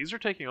 Alright, these are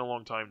taking a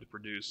long time to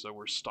produce, so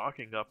we're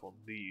stocking up on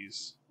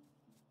these.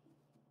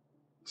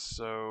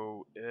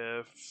 So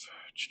if...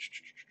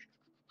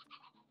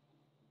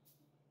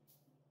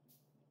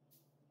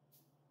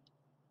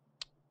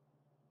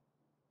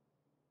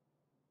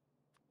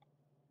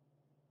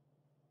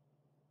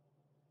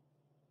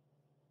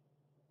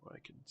 what I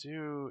can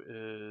do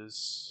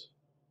is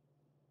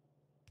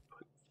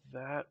put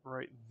that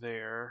right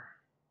there.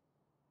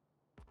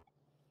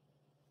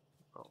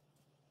 Oh.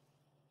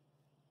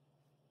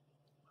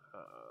 I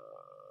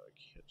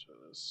can't do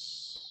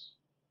this.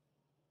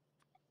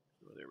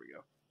 Oh, there we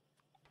go.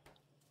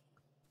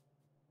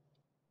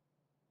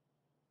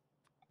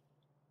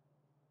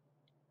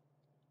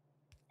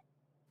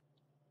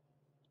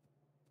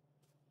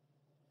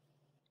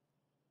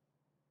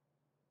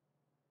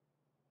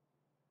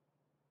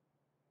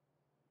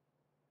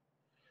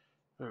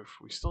 Oof,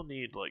 we still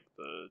need like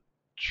the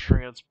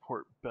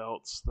transport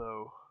belts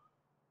though.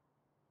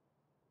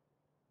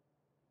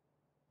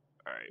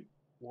 Alright,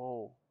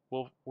 we'll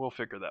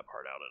figure that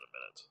part out in a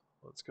minute.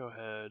 Let's go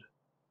ahead.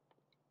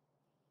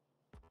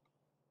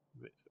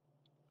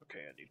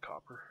 Okay, I need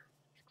copper.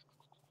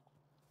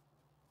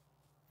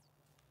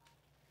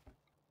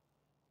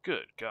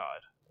 Good God.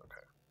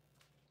 Okay.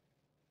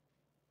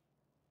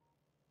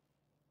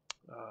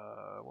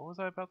 What was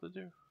I about to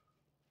do?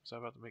 Was I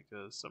about to make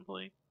the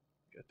assembly?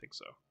 I think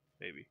so.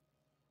 Maybe.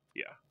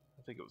 Yeah,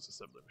 I think it was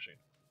assembly machine.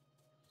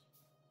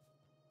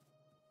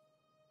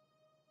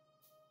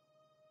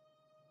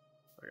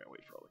 I gotta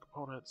wait for all the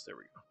components. There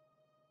we go.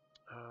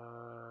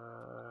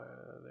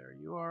 There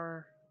you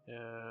are.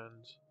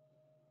 And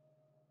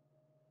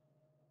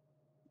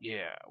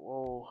yeah,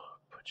 we'll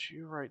put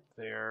you right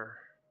there.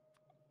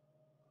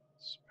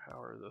 Let's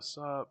power this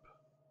up.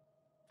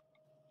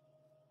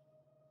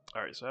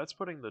 Alright, so that's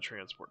putting the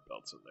transport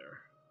belts in there.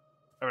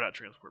 Or not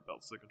transport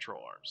belts, the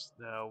control arms.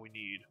 Now we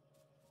need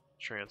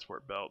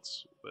transport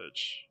belts,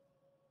 which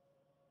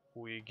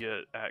we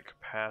get at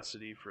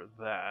capacity for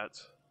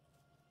that.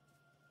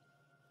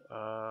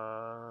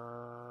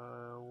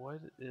 What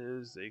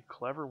is a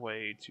clever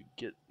way to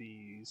get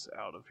these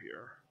out of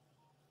here?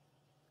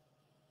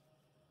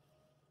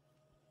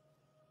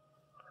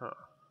 Huh.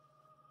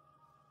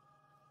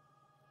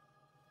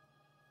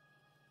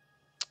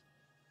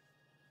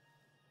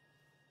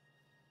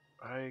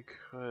 I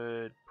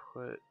could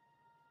put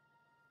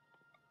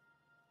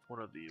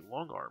one of the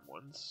long arm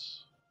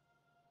ones.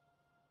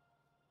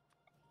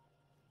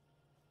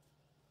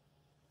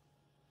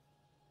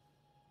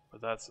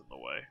 But that's in the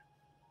way.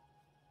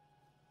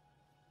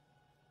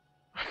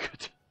 I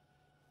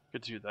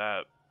could do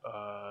that.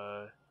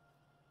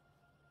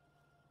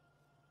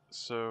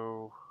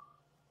 So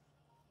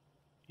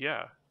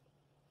yeah.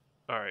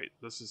 Alright,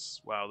 this is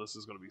wow, this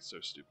is gonna be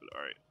so stupid.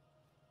 Alright.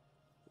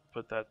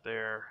 Put that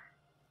there.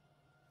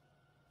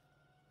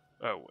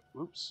 Oh,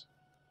 whoops.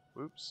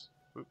 Whoops.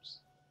 Whoops.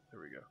 There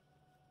we go.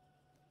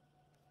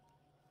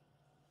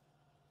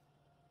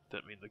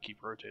 Didn't mean to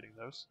keep rotating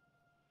those.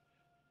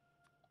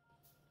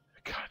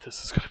 God,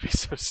 this is gonna be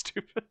so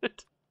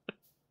stupid.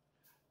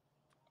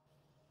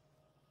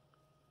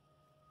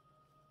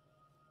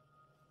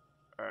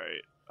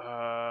 Alright.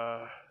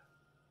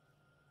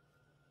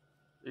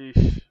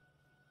 Eesh.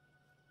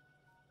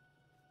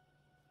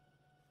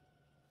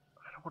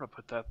 I don't want to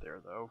put that there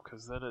though,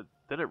 because then it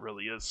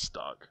really is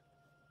stuck.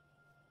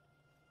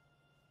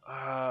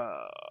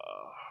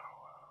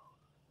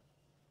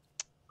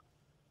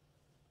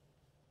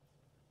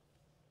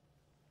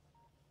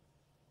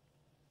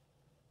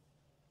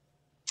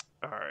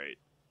 Alright.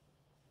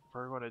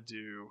 We're going to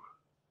do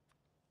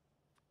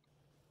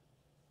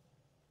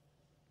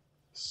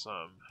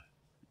some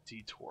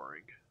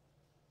detouring.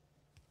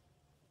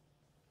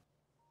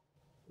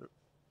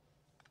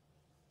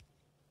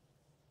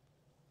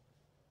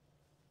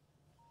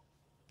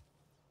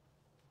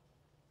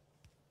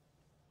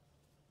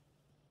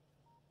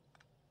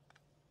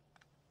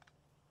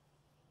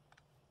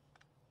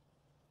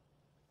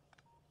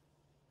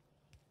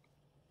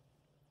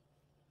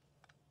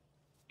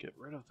 Get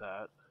rid of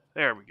that.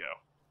 There we go.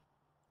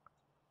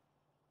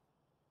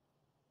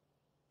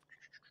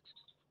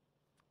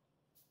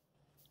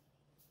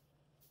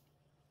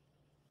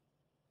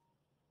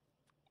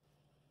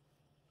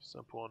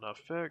 Simple enough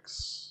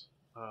fix.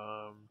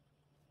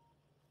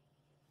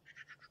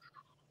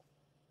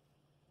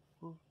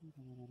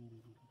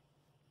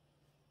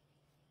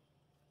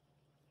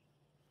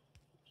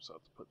 Just have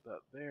to put that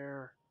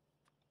there.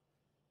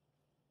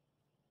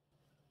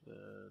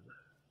 Then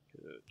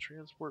get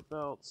transport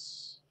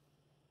belts.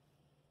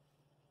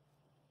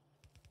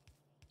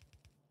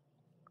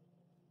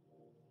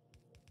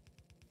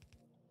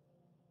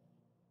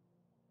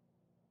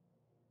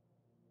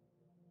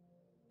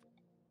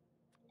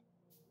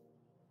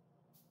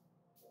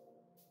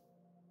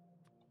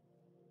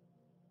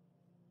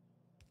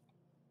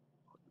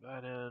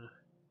 Plug that in.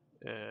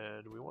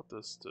 And we want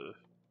this to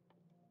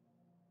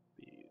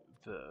be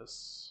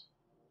this.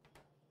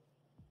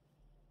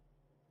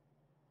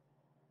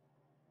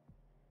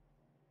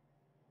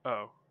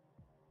 Oh.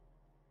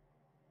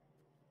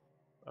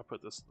 I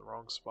put this in the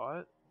wrong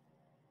spot.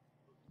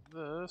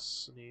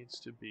 This needs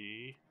to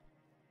be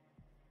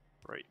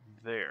right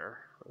there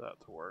for that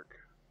to work.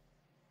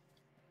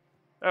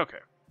 Okay.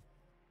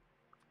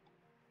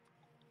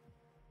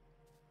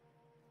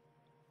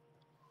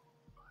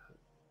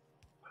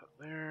 Put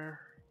that there.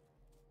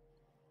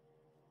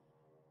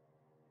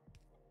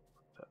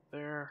 Put that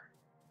there.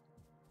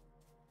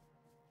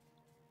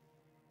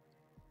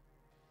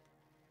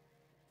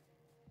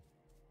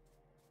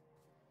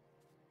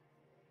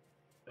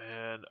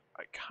 And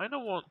I kind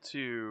of want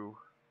to...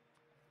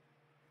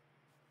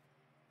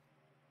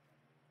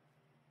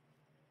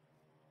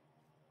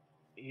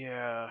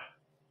 Yeah.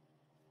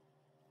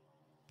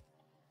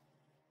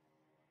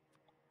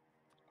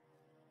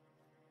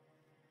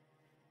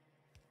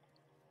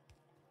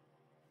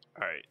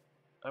 Alright.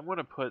 I'm going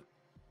to put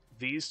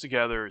these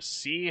together,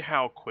 see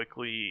how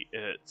quickly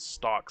it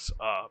stocks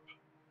up.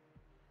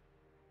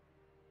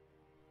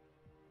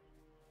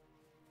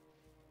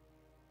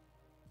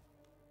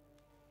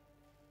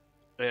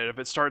 And if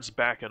it starts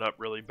backing up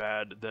really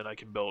bad, then I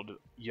can build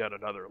yet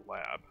another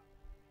lab.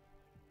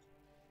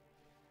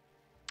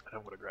 And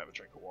I'm going to grab a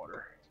drink of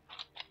water.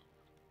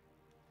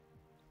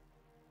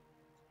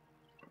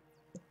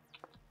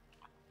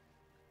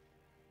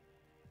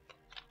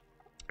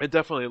 It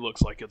definitely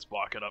looks like it's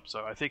blocking up,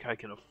 so I think I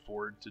can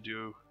afford to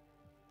do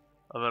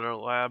another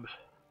lab.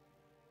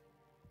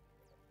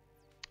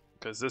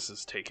 Because this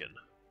has taken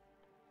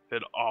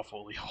an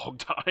awfully long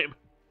time.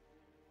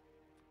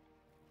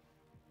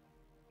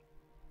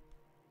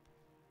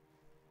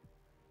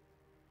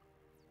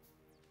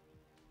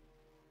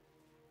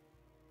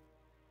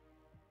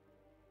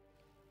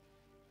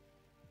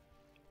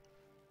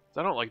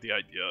 I don't like the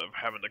idea of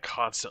having to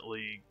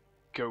constantly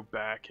go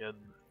back and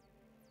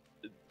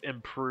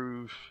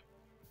improve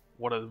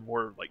one of the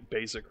more like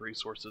basic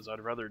resources. I'd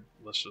rather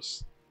let's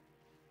just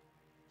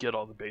get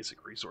all the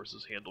basic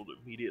resources handled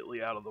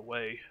immediately out of the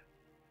way.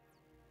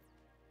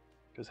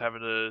 Because having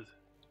to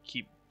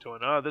keep doing,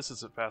 oh, this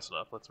isn't fast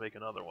enough, let's make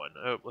another one.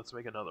 Oh, let's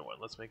make another one.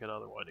 Let's make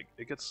another one.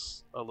 It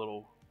gets a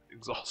little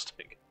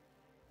exhausting.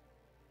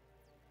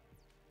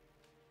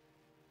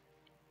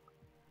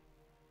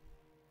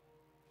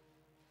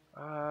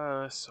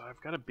 So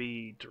I've got to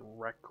be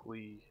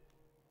directly...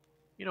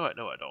 You know what?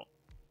 No, I don't.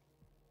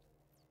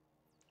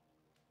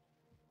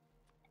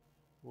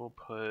 we'll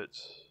put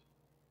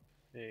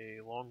a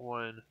long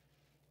one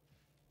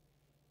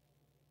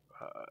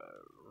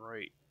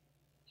right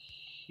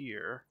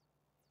here,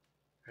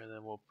 and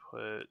then we'll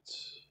put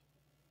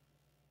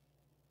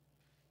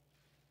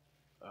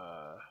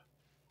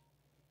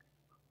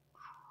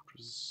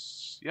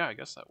yeah, I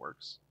guess that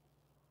works.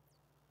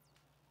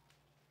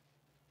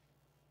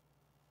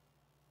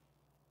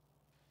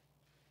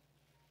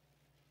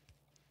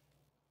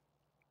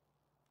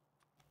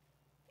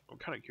 I'm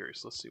kind of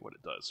curious. Let's see what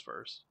it does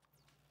first.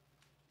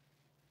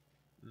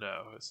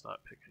 No, it's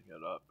not picking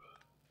it up.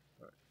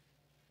 Right.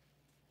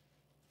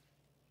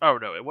 Oh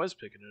no, it was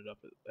picking it up,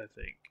 I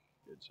think.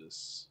 It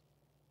just...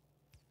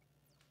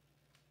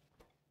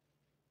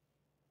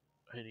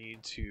 I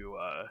need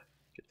to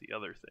get the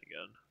other thing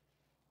in.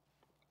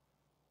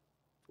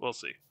 We'll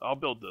see. I'll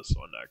build this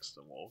one next,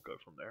 and we'll go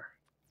from there.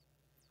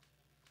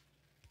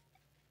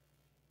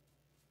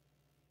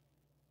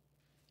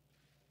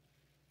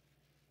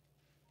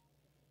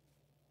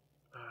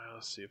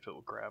 Let's see if it will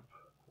grab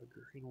the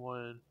green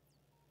one.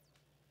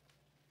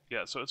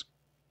 Yeah, so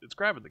it's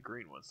grabbing the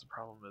green ones. The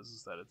problem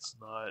is that it's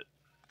not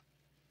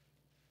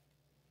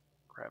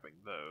grabbing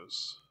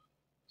those.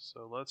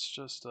 So let's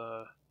just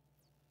let's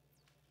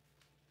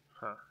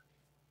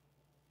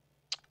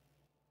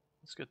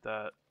get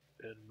that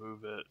and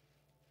move it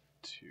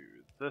to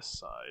this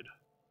side.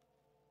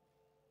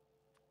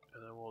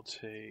 And then we'll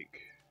take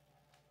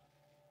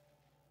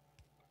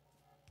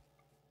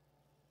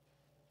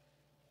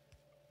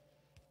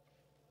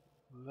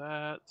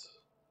that.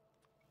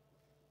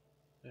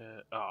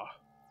 And,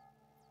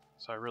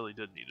 so I really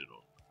did need it.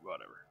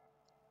 Whatever.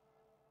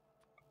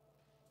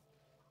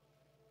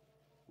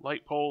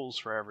 Light poles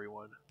for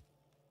everyone.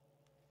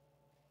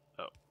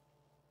 Oh,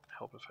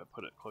 help if I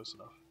put it close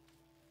enough.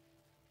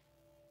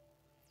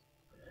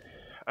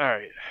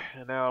 Alright,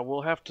 and now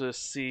we'll have to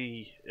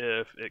see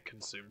if it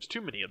consumes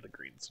too many of the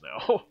greens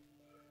now.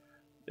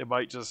 It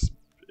might just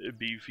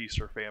be feast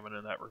or famine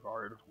in that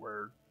regard,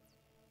 where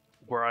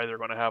we're either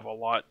going to have a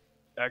lot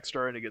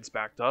extra and it gets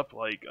backed up,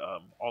 like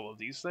all of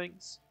these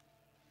things,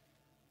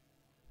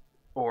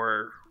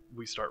 or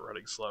we start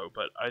running slow.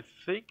 But I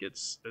think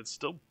it's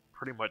still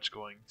pretty much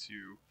going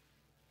to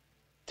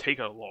take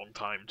a long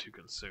time to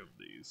consume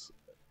these.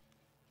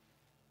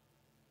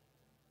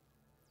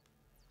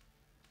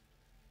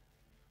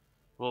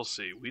 We'll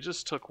see. We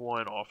just took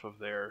one off of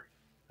there.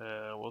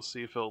 We'll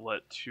see if it'll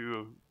let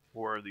 2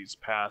 more of these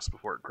pass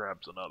before it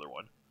grabs another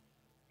one.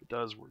 If it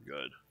does, we're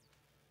good.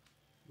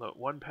 Let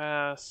 1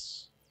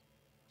 pass.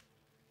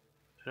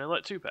 And I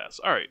let 2 pass.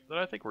 Alright, then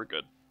I think we're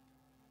good.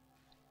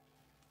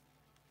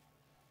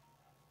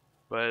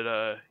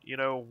 But, you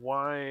know,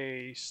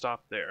 why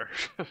stop there?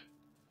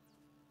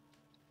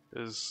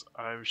 Because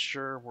I'm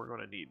sure we're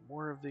going to need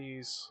more of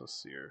these. Let's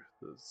see here.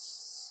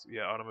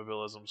 Yeah,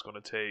 automobilism's going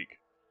to take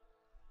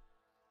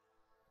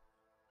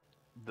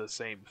the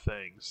same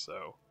thing,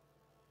 so...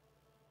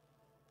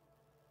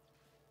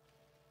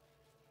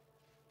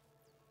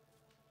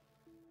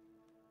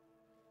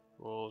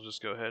 We'll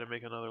just go ahead and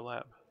make another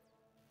lab.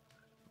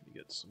 Let me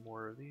get some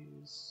more of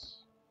these.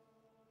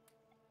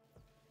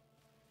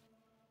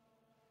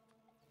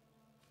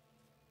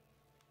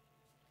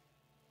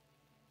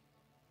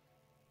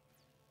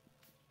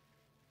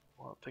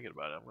 While I'm thinking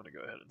about it, I'm going to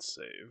go ahead and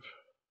save.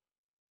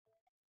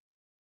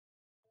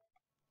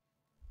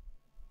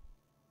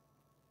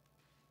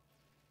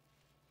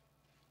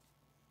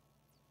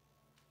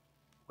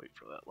 Wait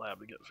for that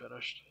lab to get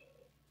finished.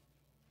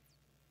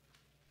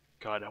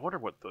 God, I wonder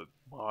what the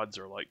mods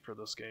are like for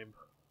this game.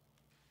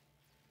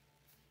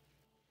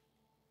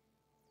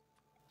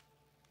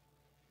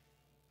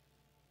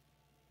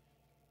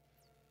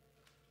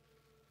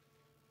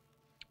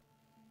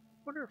 I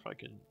wonder if I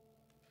can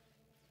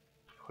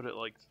put it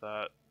like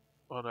that.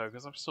 Oh no,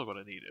 because I'm still going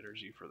to need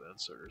energy for the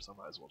inserters. I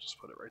might as well just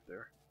put it right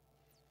there.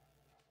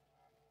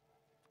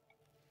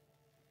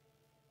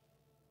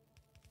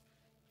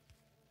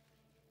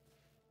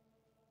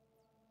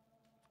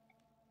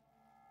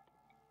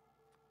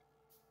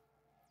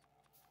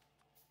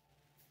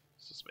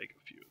 Let's just make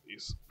a few of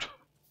these.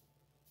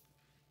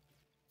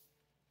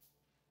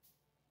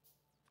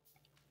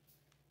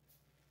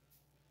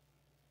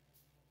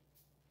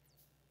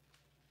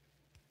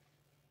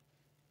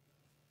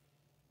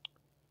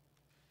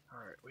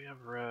 Alright, we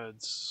have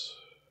reds.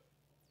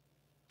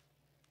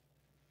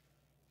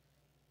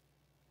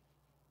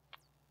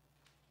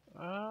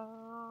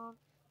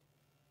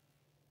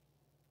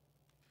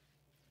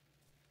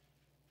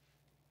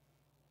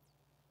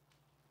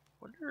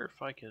 Wonder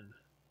if I can...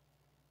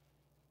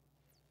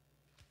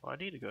 Well, I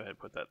need to go ahead and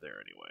put that there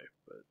anyway,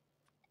 but... I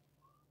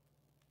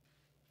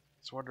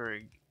was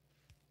wondering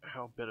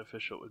how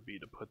beneficial it would be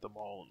to put them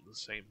all in the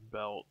same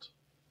belt.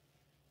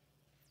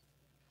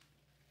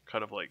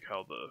 Kind of like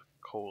how the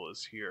coal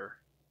is here.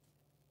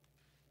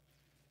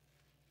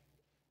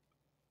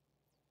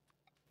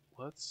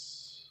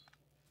 Let's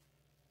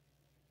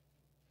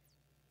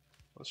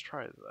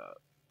try that.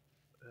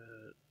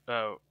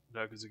 Oh,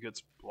 no, because it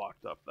gets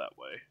blocked up that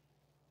way.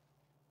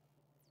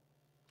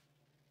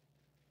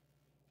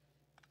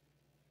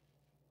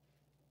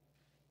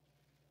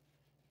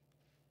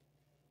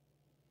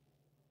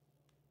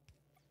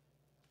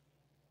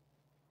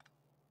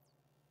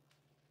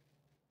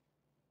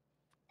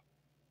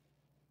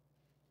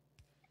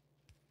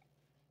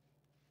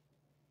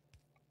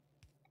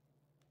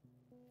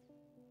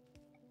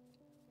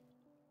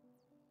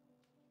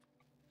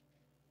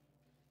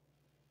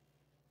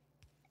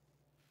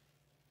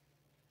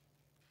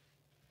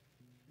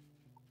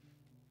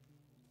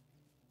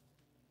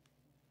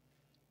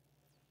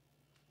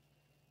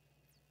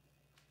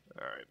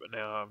 Alright, but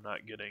now I'm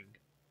not getting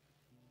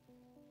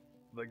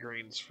the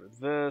greens for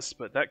this,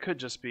 but that could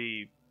just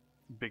be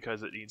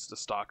because it needs to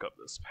stock up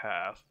this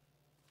path.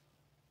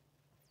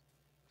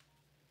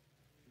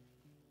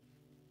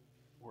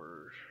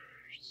 We're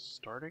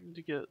starting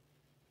to get...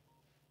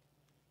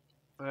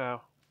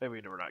 Well,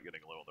 maybe we're not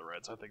getting low on the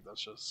reds. I think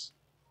that's just...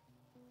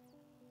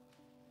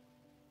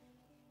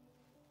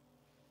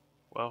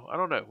 Well, I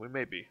don't know. We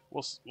may be.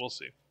 We'll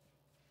see.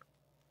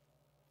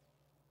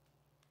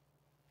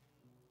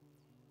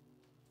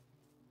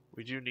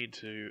 We do need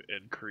to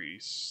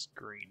increase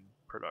green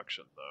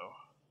production, though.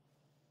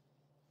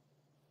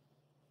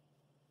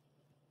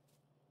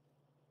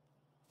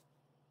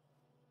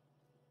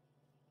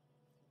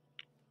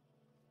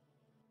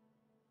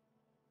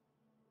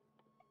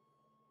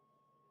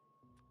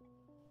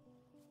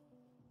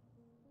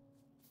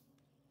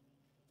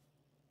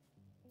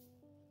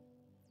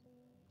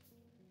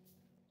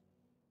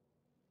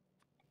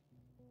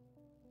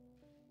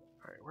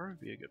 Alright, where would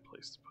be a good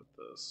place to put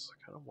this? I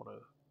kind of want to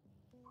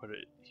put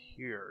it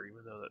here,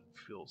 even though that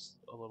feels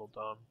a little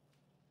dumb.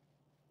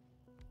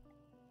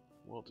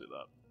 We'll do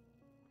that.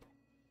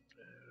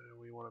 And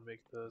we want to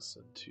make this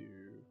into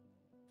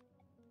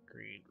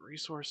green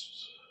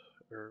resource,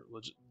 or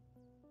legit,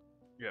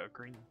 yeah,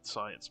 green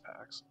science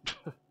packs.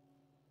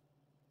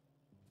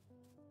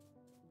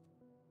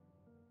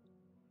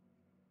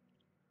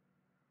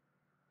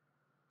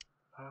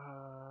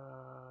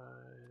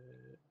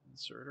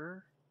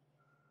 Inserter.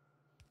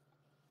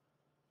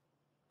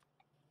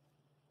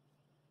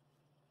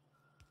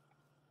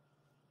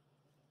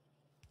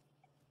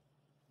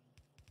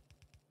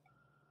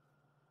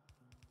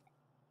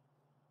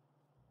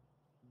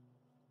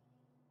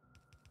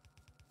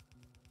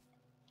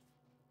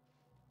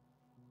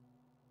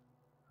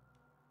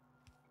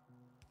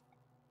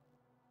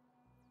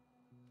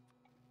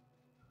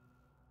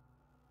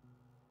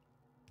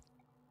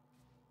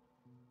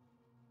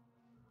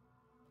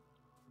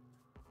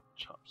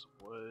 Chop some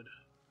wood.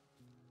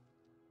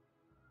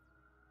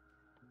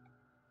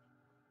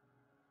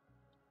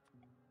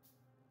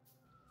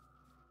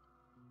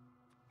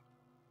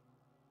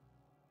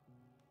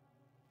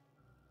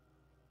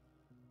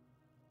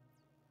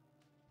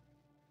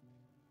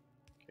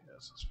 Okay,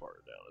 that's as far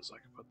down as I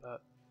can put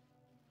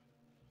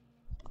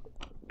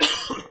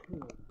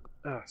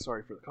that.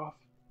 Sorry for the cough.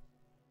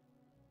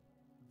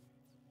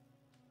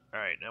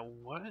 Alright, now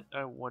what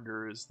I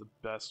wonder is the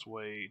best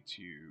way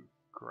to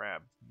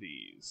grab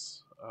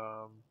these.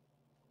 I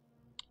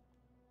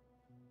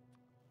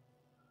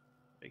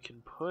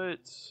can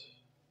put this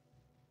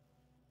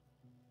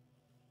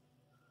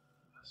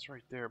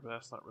right there, but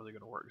that's not really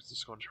going to work. It's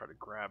just going to try to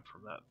grab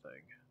from that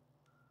thing.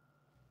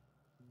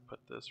 Put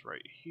this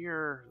right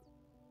here.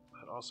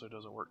 That also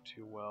doesn't work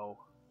too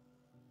well.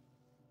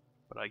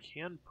 But I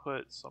can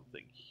put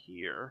something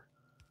here.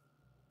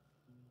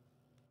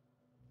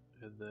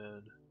 And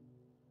then...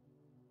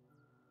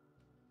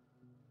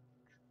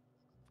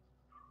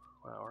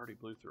 Wow, I already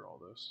blew through all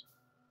this.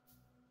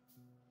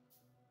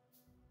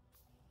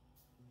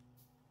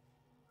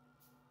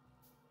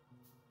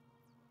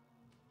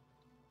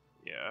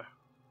 Yeah,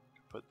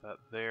 put that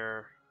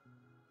there.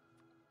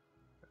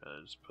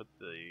 And just put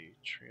the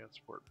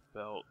transport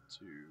belt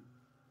to...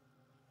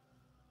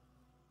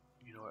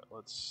 You know what,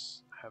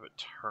 let's have it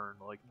turn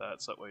like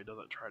that so that way it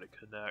doesn't try to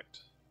connect.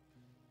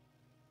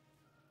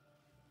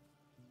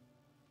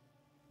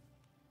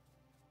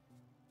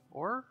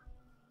 Or?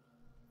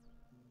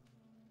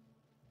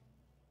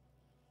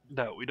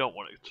 No, we don't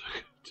want it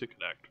to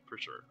connect, for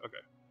sure. Okay.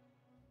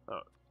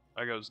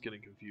 I was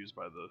getting confused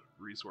by the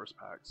resource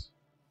packs.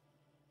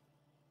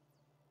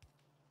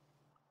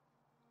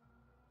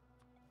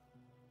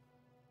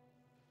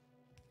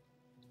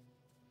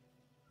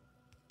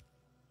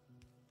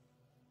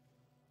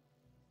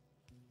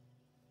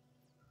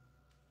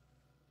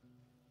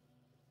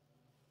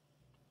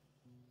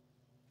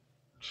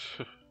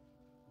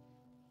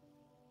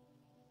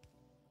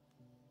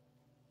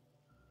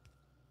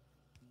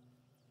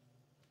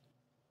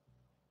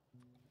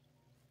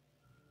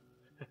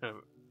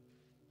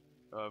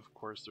 Of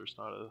course, there's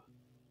not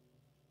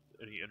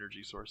any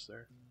energy source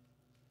there.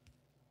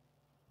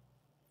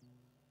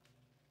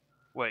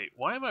 Wait,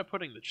 why am I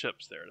putting the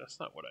chips there? That's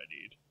not what I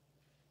need.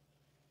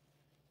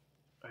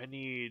 I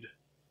need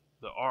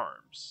the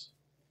arms.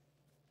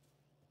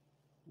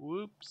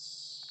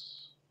 Whoops.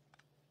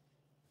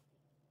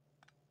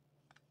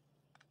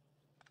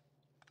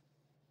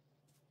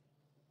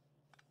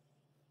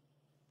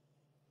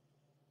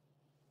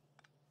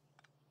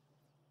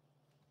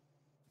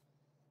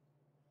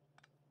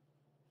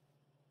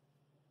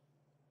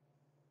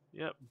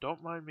 Yep,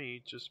 don't mind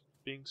me, just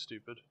being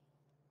stupid.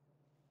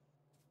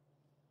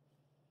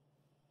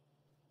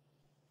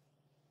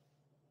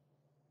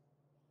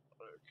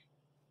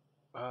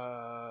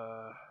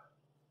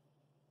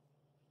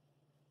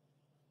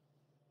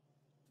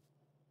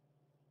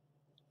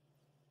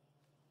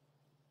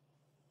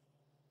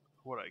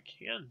 What I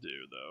can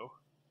do, though...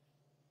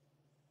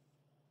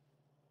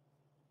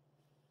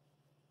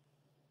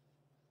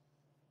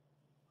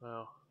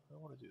 Well, I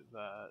want to do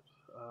that.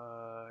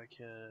 I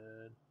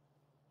can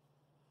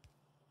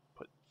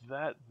put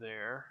that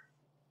there.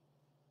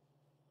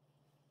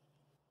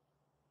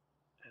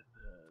 And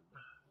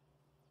then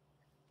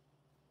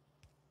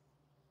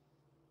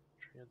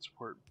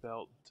transport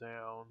belt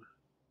down.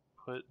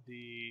 Put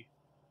the...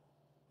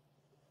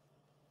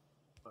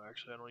 Oh,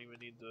 actually, I don't even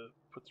need to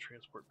put the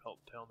transport belt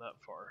down that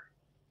far.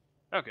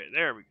 Okay,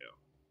 there we go.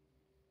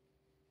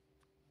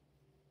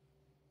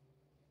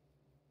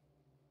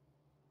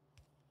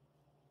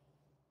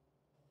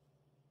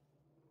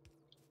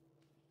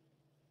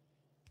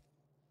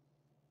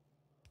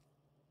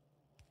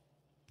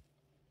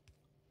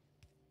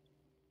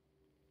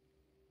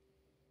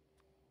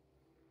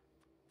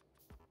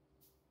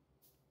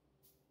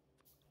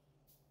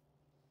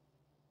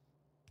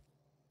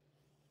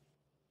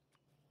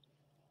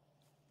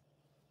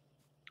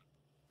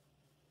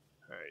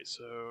 Alright,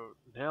 so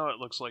now it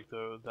looks like,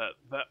 though,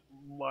 that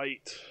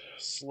might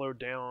slow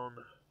down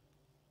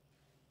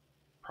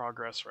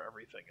progress for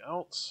everything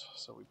else,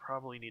 so we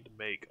probably need to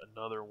make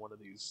another one of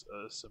these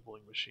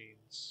assembling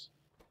machines.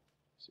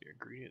 See,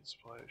 ingredient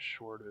supply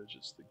shortage,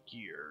 it's the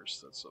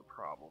gears that's a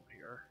problem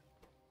here.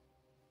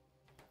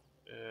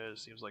 It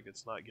seems like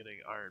it's not getting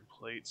iron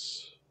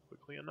plates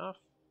quickly enough.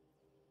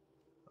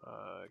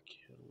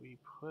 Can we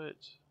put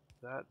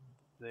that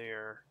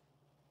there?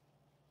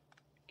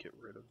 Get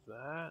rid of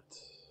that.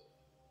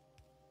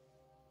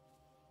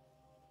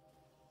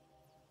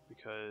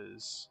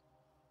 Because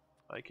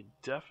I can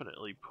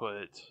definitely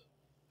put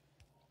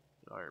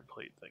an iron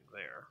plate thing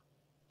there.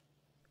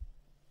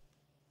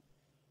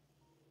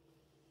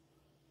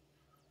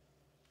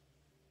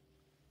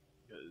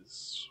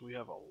 Because we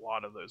have a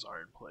lot of those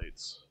iron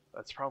plates.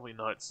 That's probably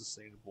not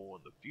sustainable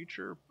in the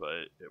future,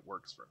 but it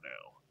works for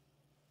now.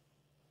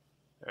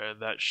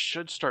 And that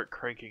should start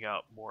cranking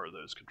out more of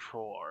those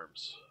control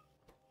arms.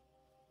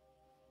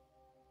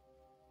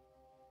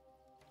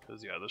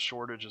 Because, yeah, the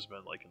shortage has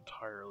been, like,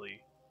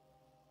 entirely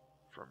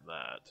from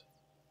that.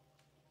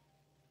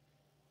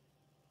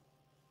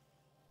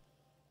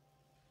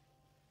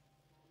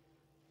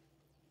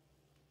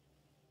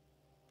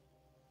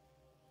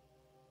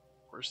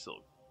 We're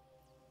still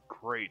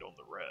great on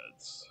the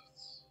reds.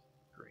 It's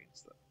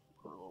greens that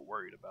we're a little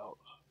worried about.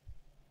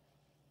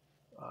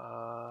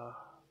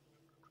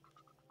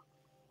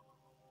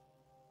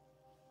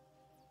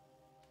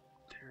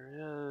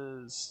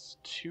 There is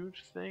 2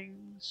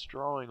 things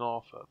drawing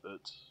off of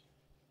it.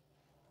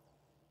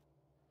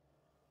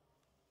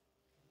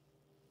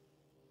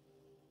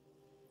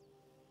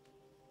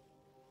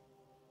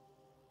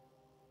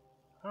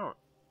 Oh.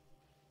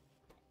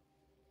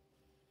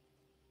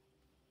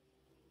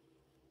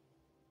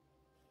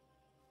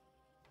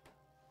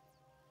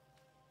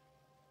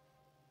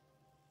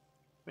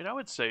 I mean, I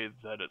would say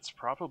that it's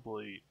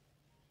probably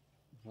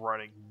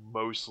running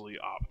mostly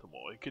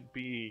optimal. It could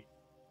be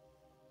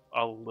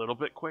a little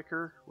bit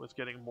quicker with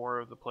getting more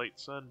of the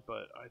plates in,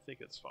 but I think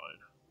it's fine.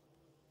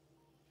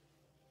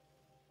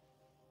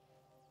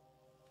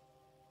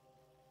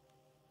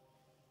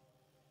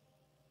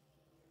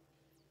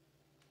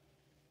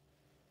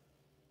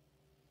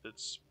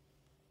 It's...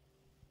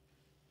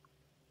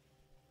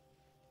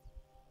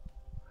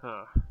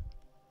 Huh.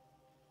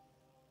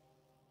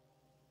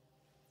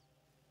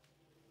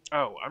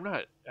 Oh, I'm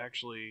not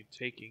actually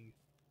taking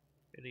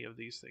any of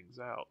these things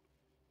out.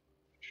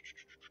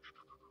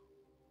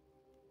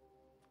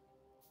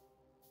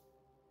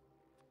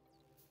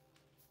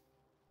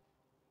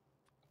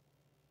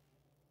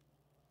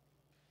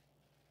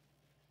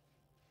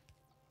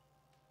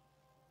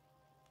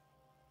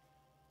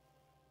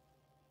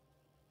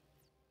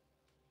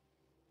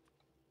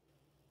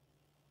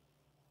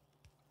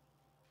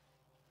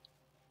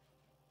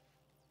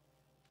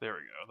 There we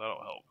go,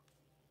 that'll help.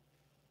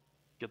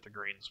 Get the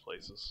greens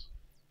places.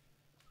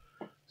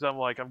 Because I'm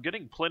like, I'm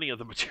getting plenty of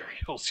the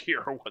materials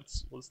here.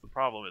 What's the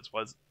problem?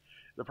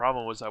 The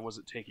problem was I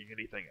wasn't taking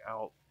anything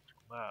out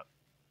from that.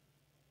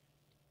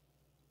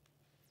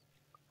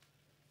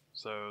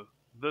 So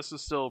this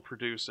is still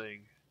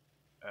producing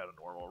at a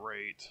normal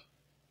rate.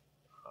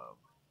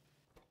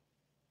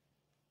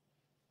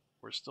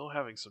 We're still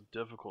having some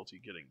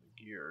difficulty getting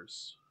the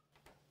gears.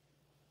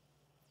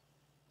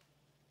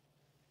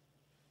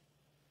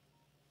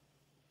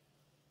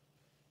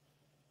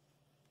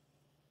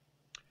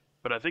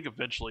 But I think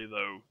eventually,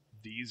 though,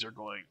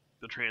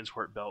 the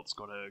transport belt's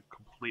going to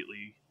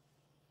completely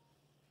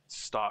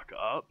stock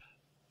up,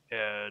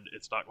 and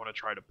it's not going to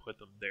try to put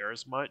them there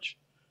as much,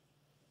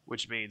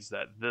 which means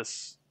that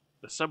this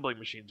assembling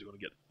machine is going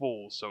to get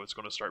full, so it's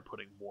going to start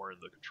putting more in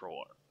the control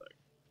arm thing.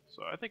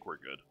 So I think we're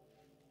good.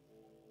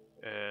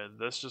 And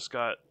this just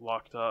got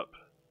locked up,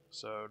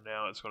 so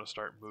now it's going to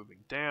start moving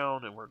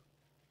down, and we're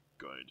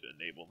going to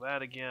enable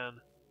that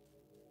again.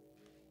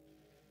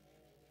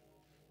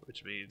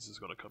 Which means it's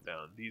going to come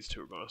down. These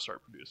two are going to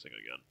start producing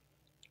again.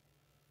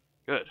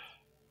 Good.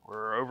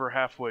 We're over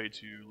halfway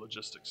to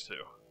logistics 2.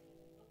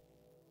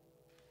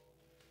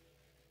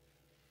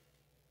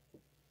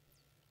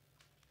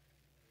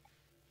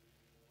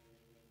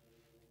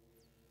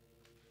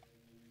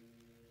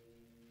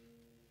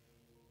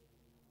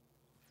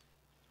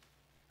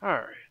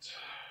 Alright.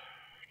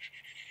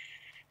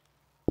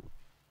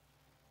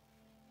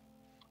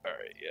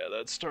 Alright, yeah,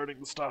 that's starting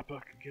to stock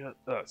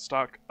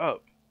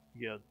up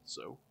again,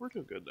 so we're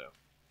doing good now.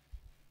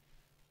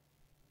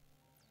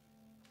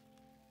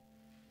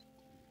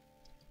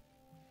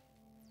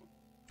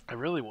 I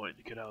really wanted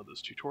to get out of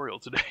this tutorial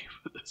today,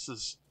 but this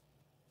is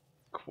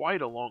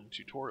quite a long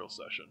tutorial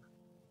session.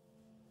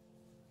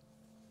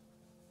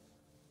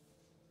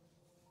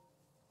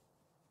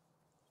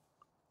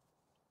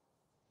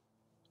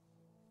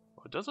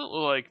 Well, it doesn't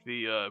look like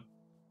the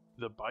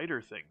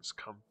biter things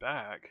come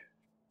back.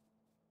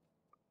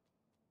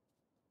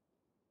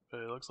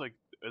 But it looks like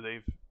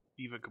they've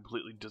even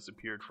completely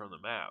disappeared from the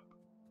map.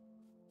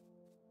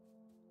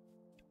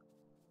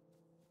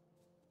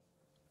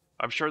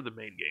 I'm sure the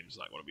main game's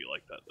not going to be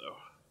like that, though.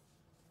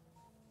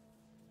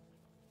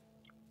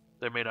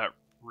 They may not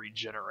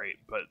regenerate,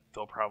 but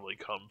they'll probably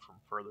come from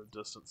further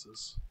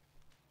distances.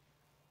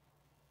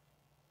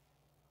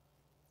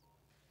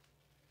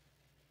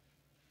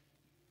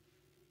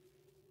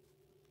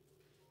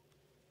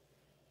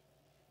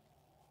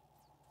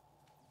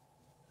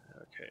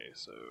 Okay,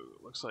 so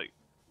it looks like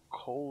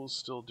coal's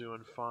still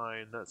doing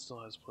fine. That still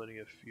has plenty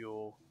of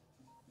fuel.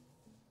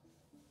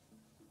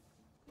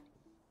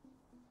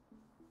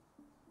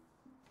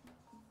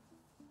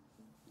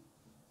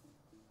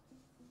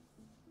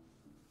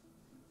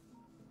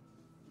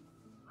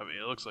 I mean,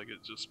 it looks like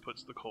it just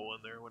puts the coal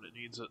in there when it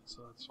needs it,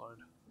 so that's fine.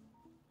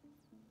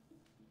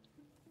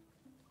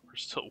 We're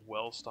still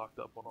well stocked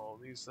up on all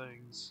of these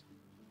things.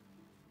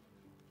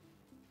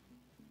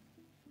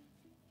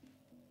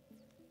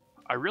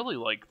 I really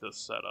like this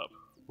setup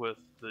with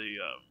the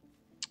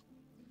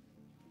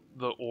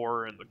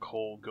ore and the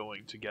coal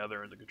going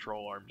together and the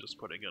control arm just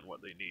putting in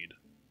what they need.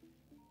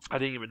 I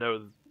didn't even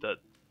know that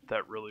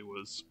that really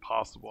was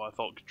possible. I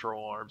thought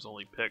control arms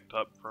only picked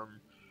up from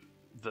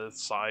the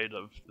side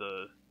of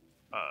the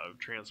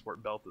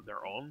transport belt that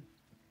they're on,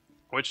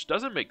 which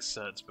doesn't make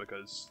sense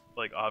because,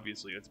 like,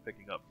 obviously it's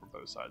picking up from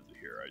both sides of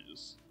here.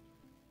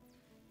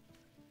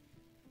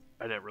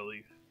 I didn't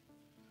really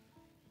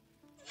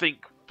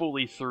think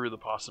fully through the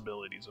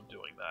possibilities of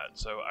doing that.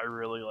 So I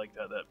really like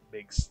that. That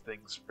makes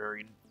things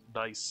very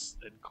nice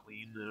and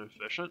clean and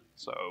efficient.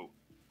 So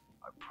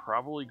I'm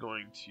probably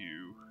going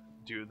to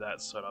do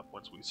that setup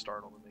once we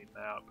start on the main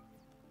map.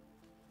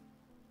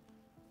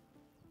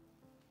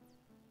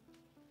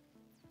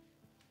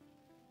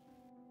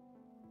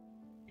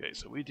 Okay,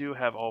 so we do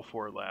have all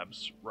 4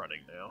 labs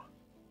running now.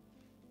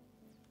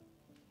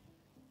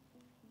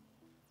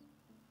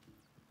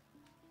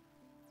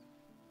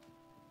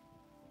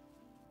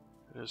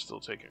 It is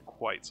still taking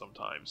quite some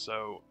time,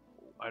 so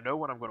I know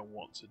what I'm going to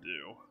want to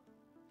do.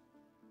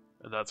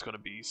 And that's going to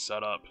be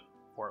set up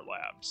more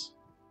labs.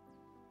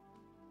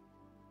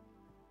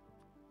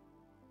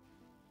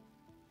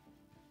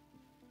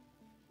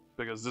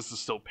 Because this is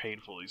still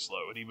painfully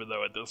slow, and even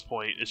though at this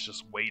point it's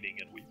just waiting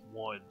and we've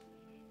won,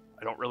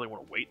 I don't really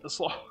want to wait this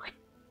long.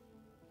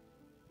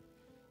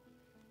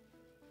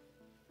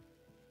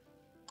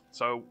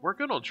 So we're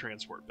good on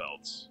transport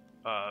belts.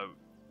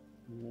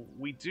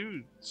 We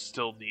do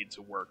still need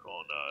to work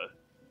on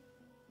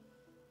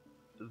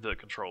the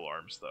control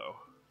arms, though.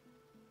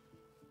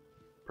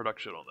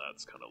 Production on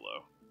that's kind of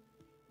low.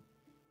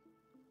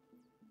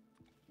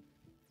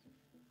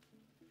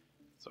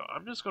 So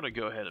I'm just going to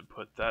go ahead and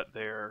put that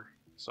there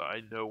so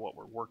I know what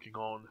we're working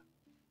on.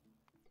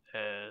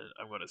 And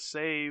I'm going to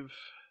save.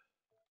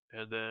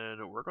 And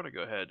then we're going to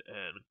go ahead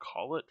and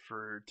call it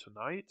for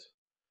tonight.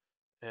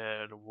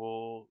 And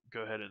we'll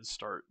go ahead and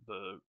start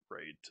the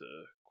raid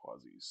to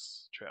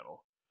Quasi's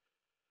channel.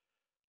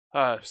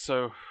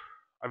 So,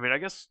 I mean, I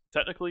guess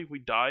technically we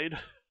died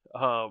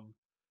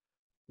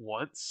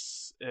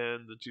once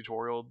in the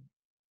tutorial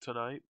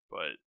tonight,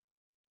 but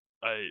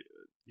I,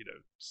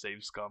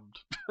 save scummed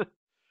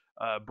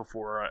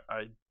before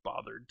I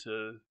bothered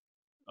to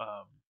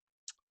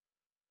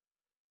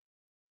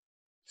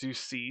do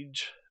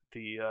siege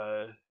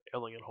the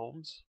alien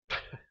homes.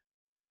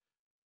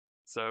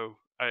 So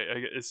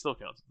it still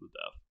counts as a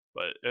death,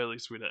 but at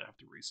least we didn't have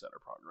to reset our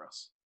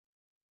progress.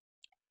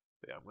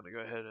 But yeah, I'm going to go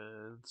ahead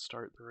and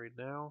start the raid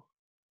now.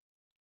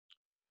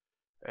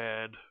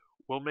 And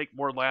we'll make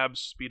more labs,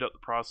 speed up the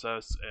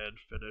process, and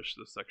finish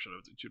this section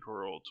of the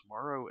tutorial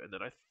tomorrow. And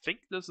then I think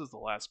this is the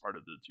last part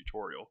of the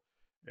tutorial,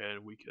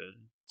 and we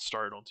can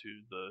start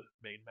onto the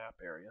main map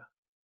area.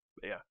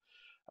 But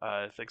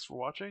yeah, thanks for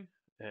watching,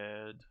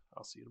 and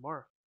I'll see you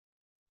tomorrow.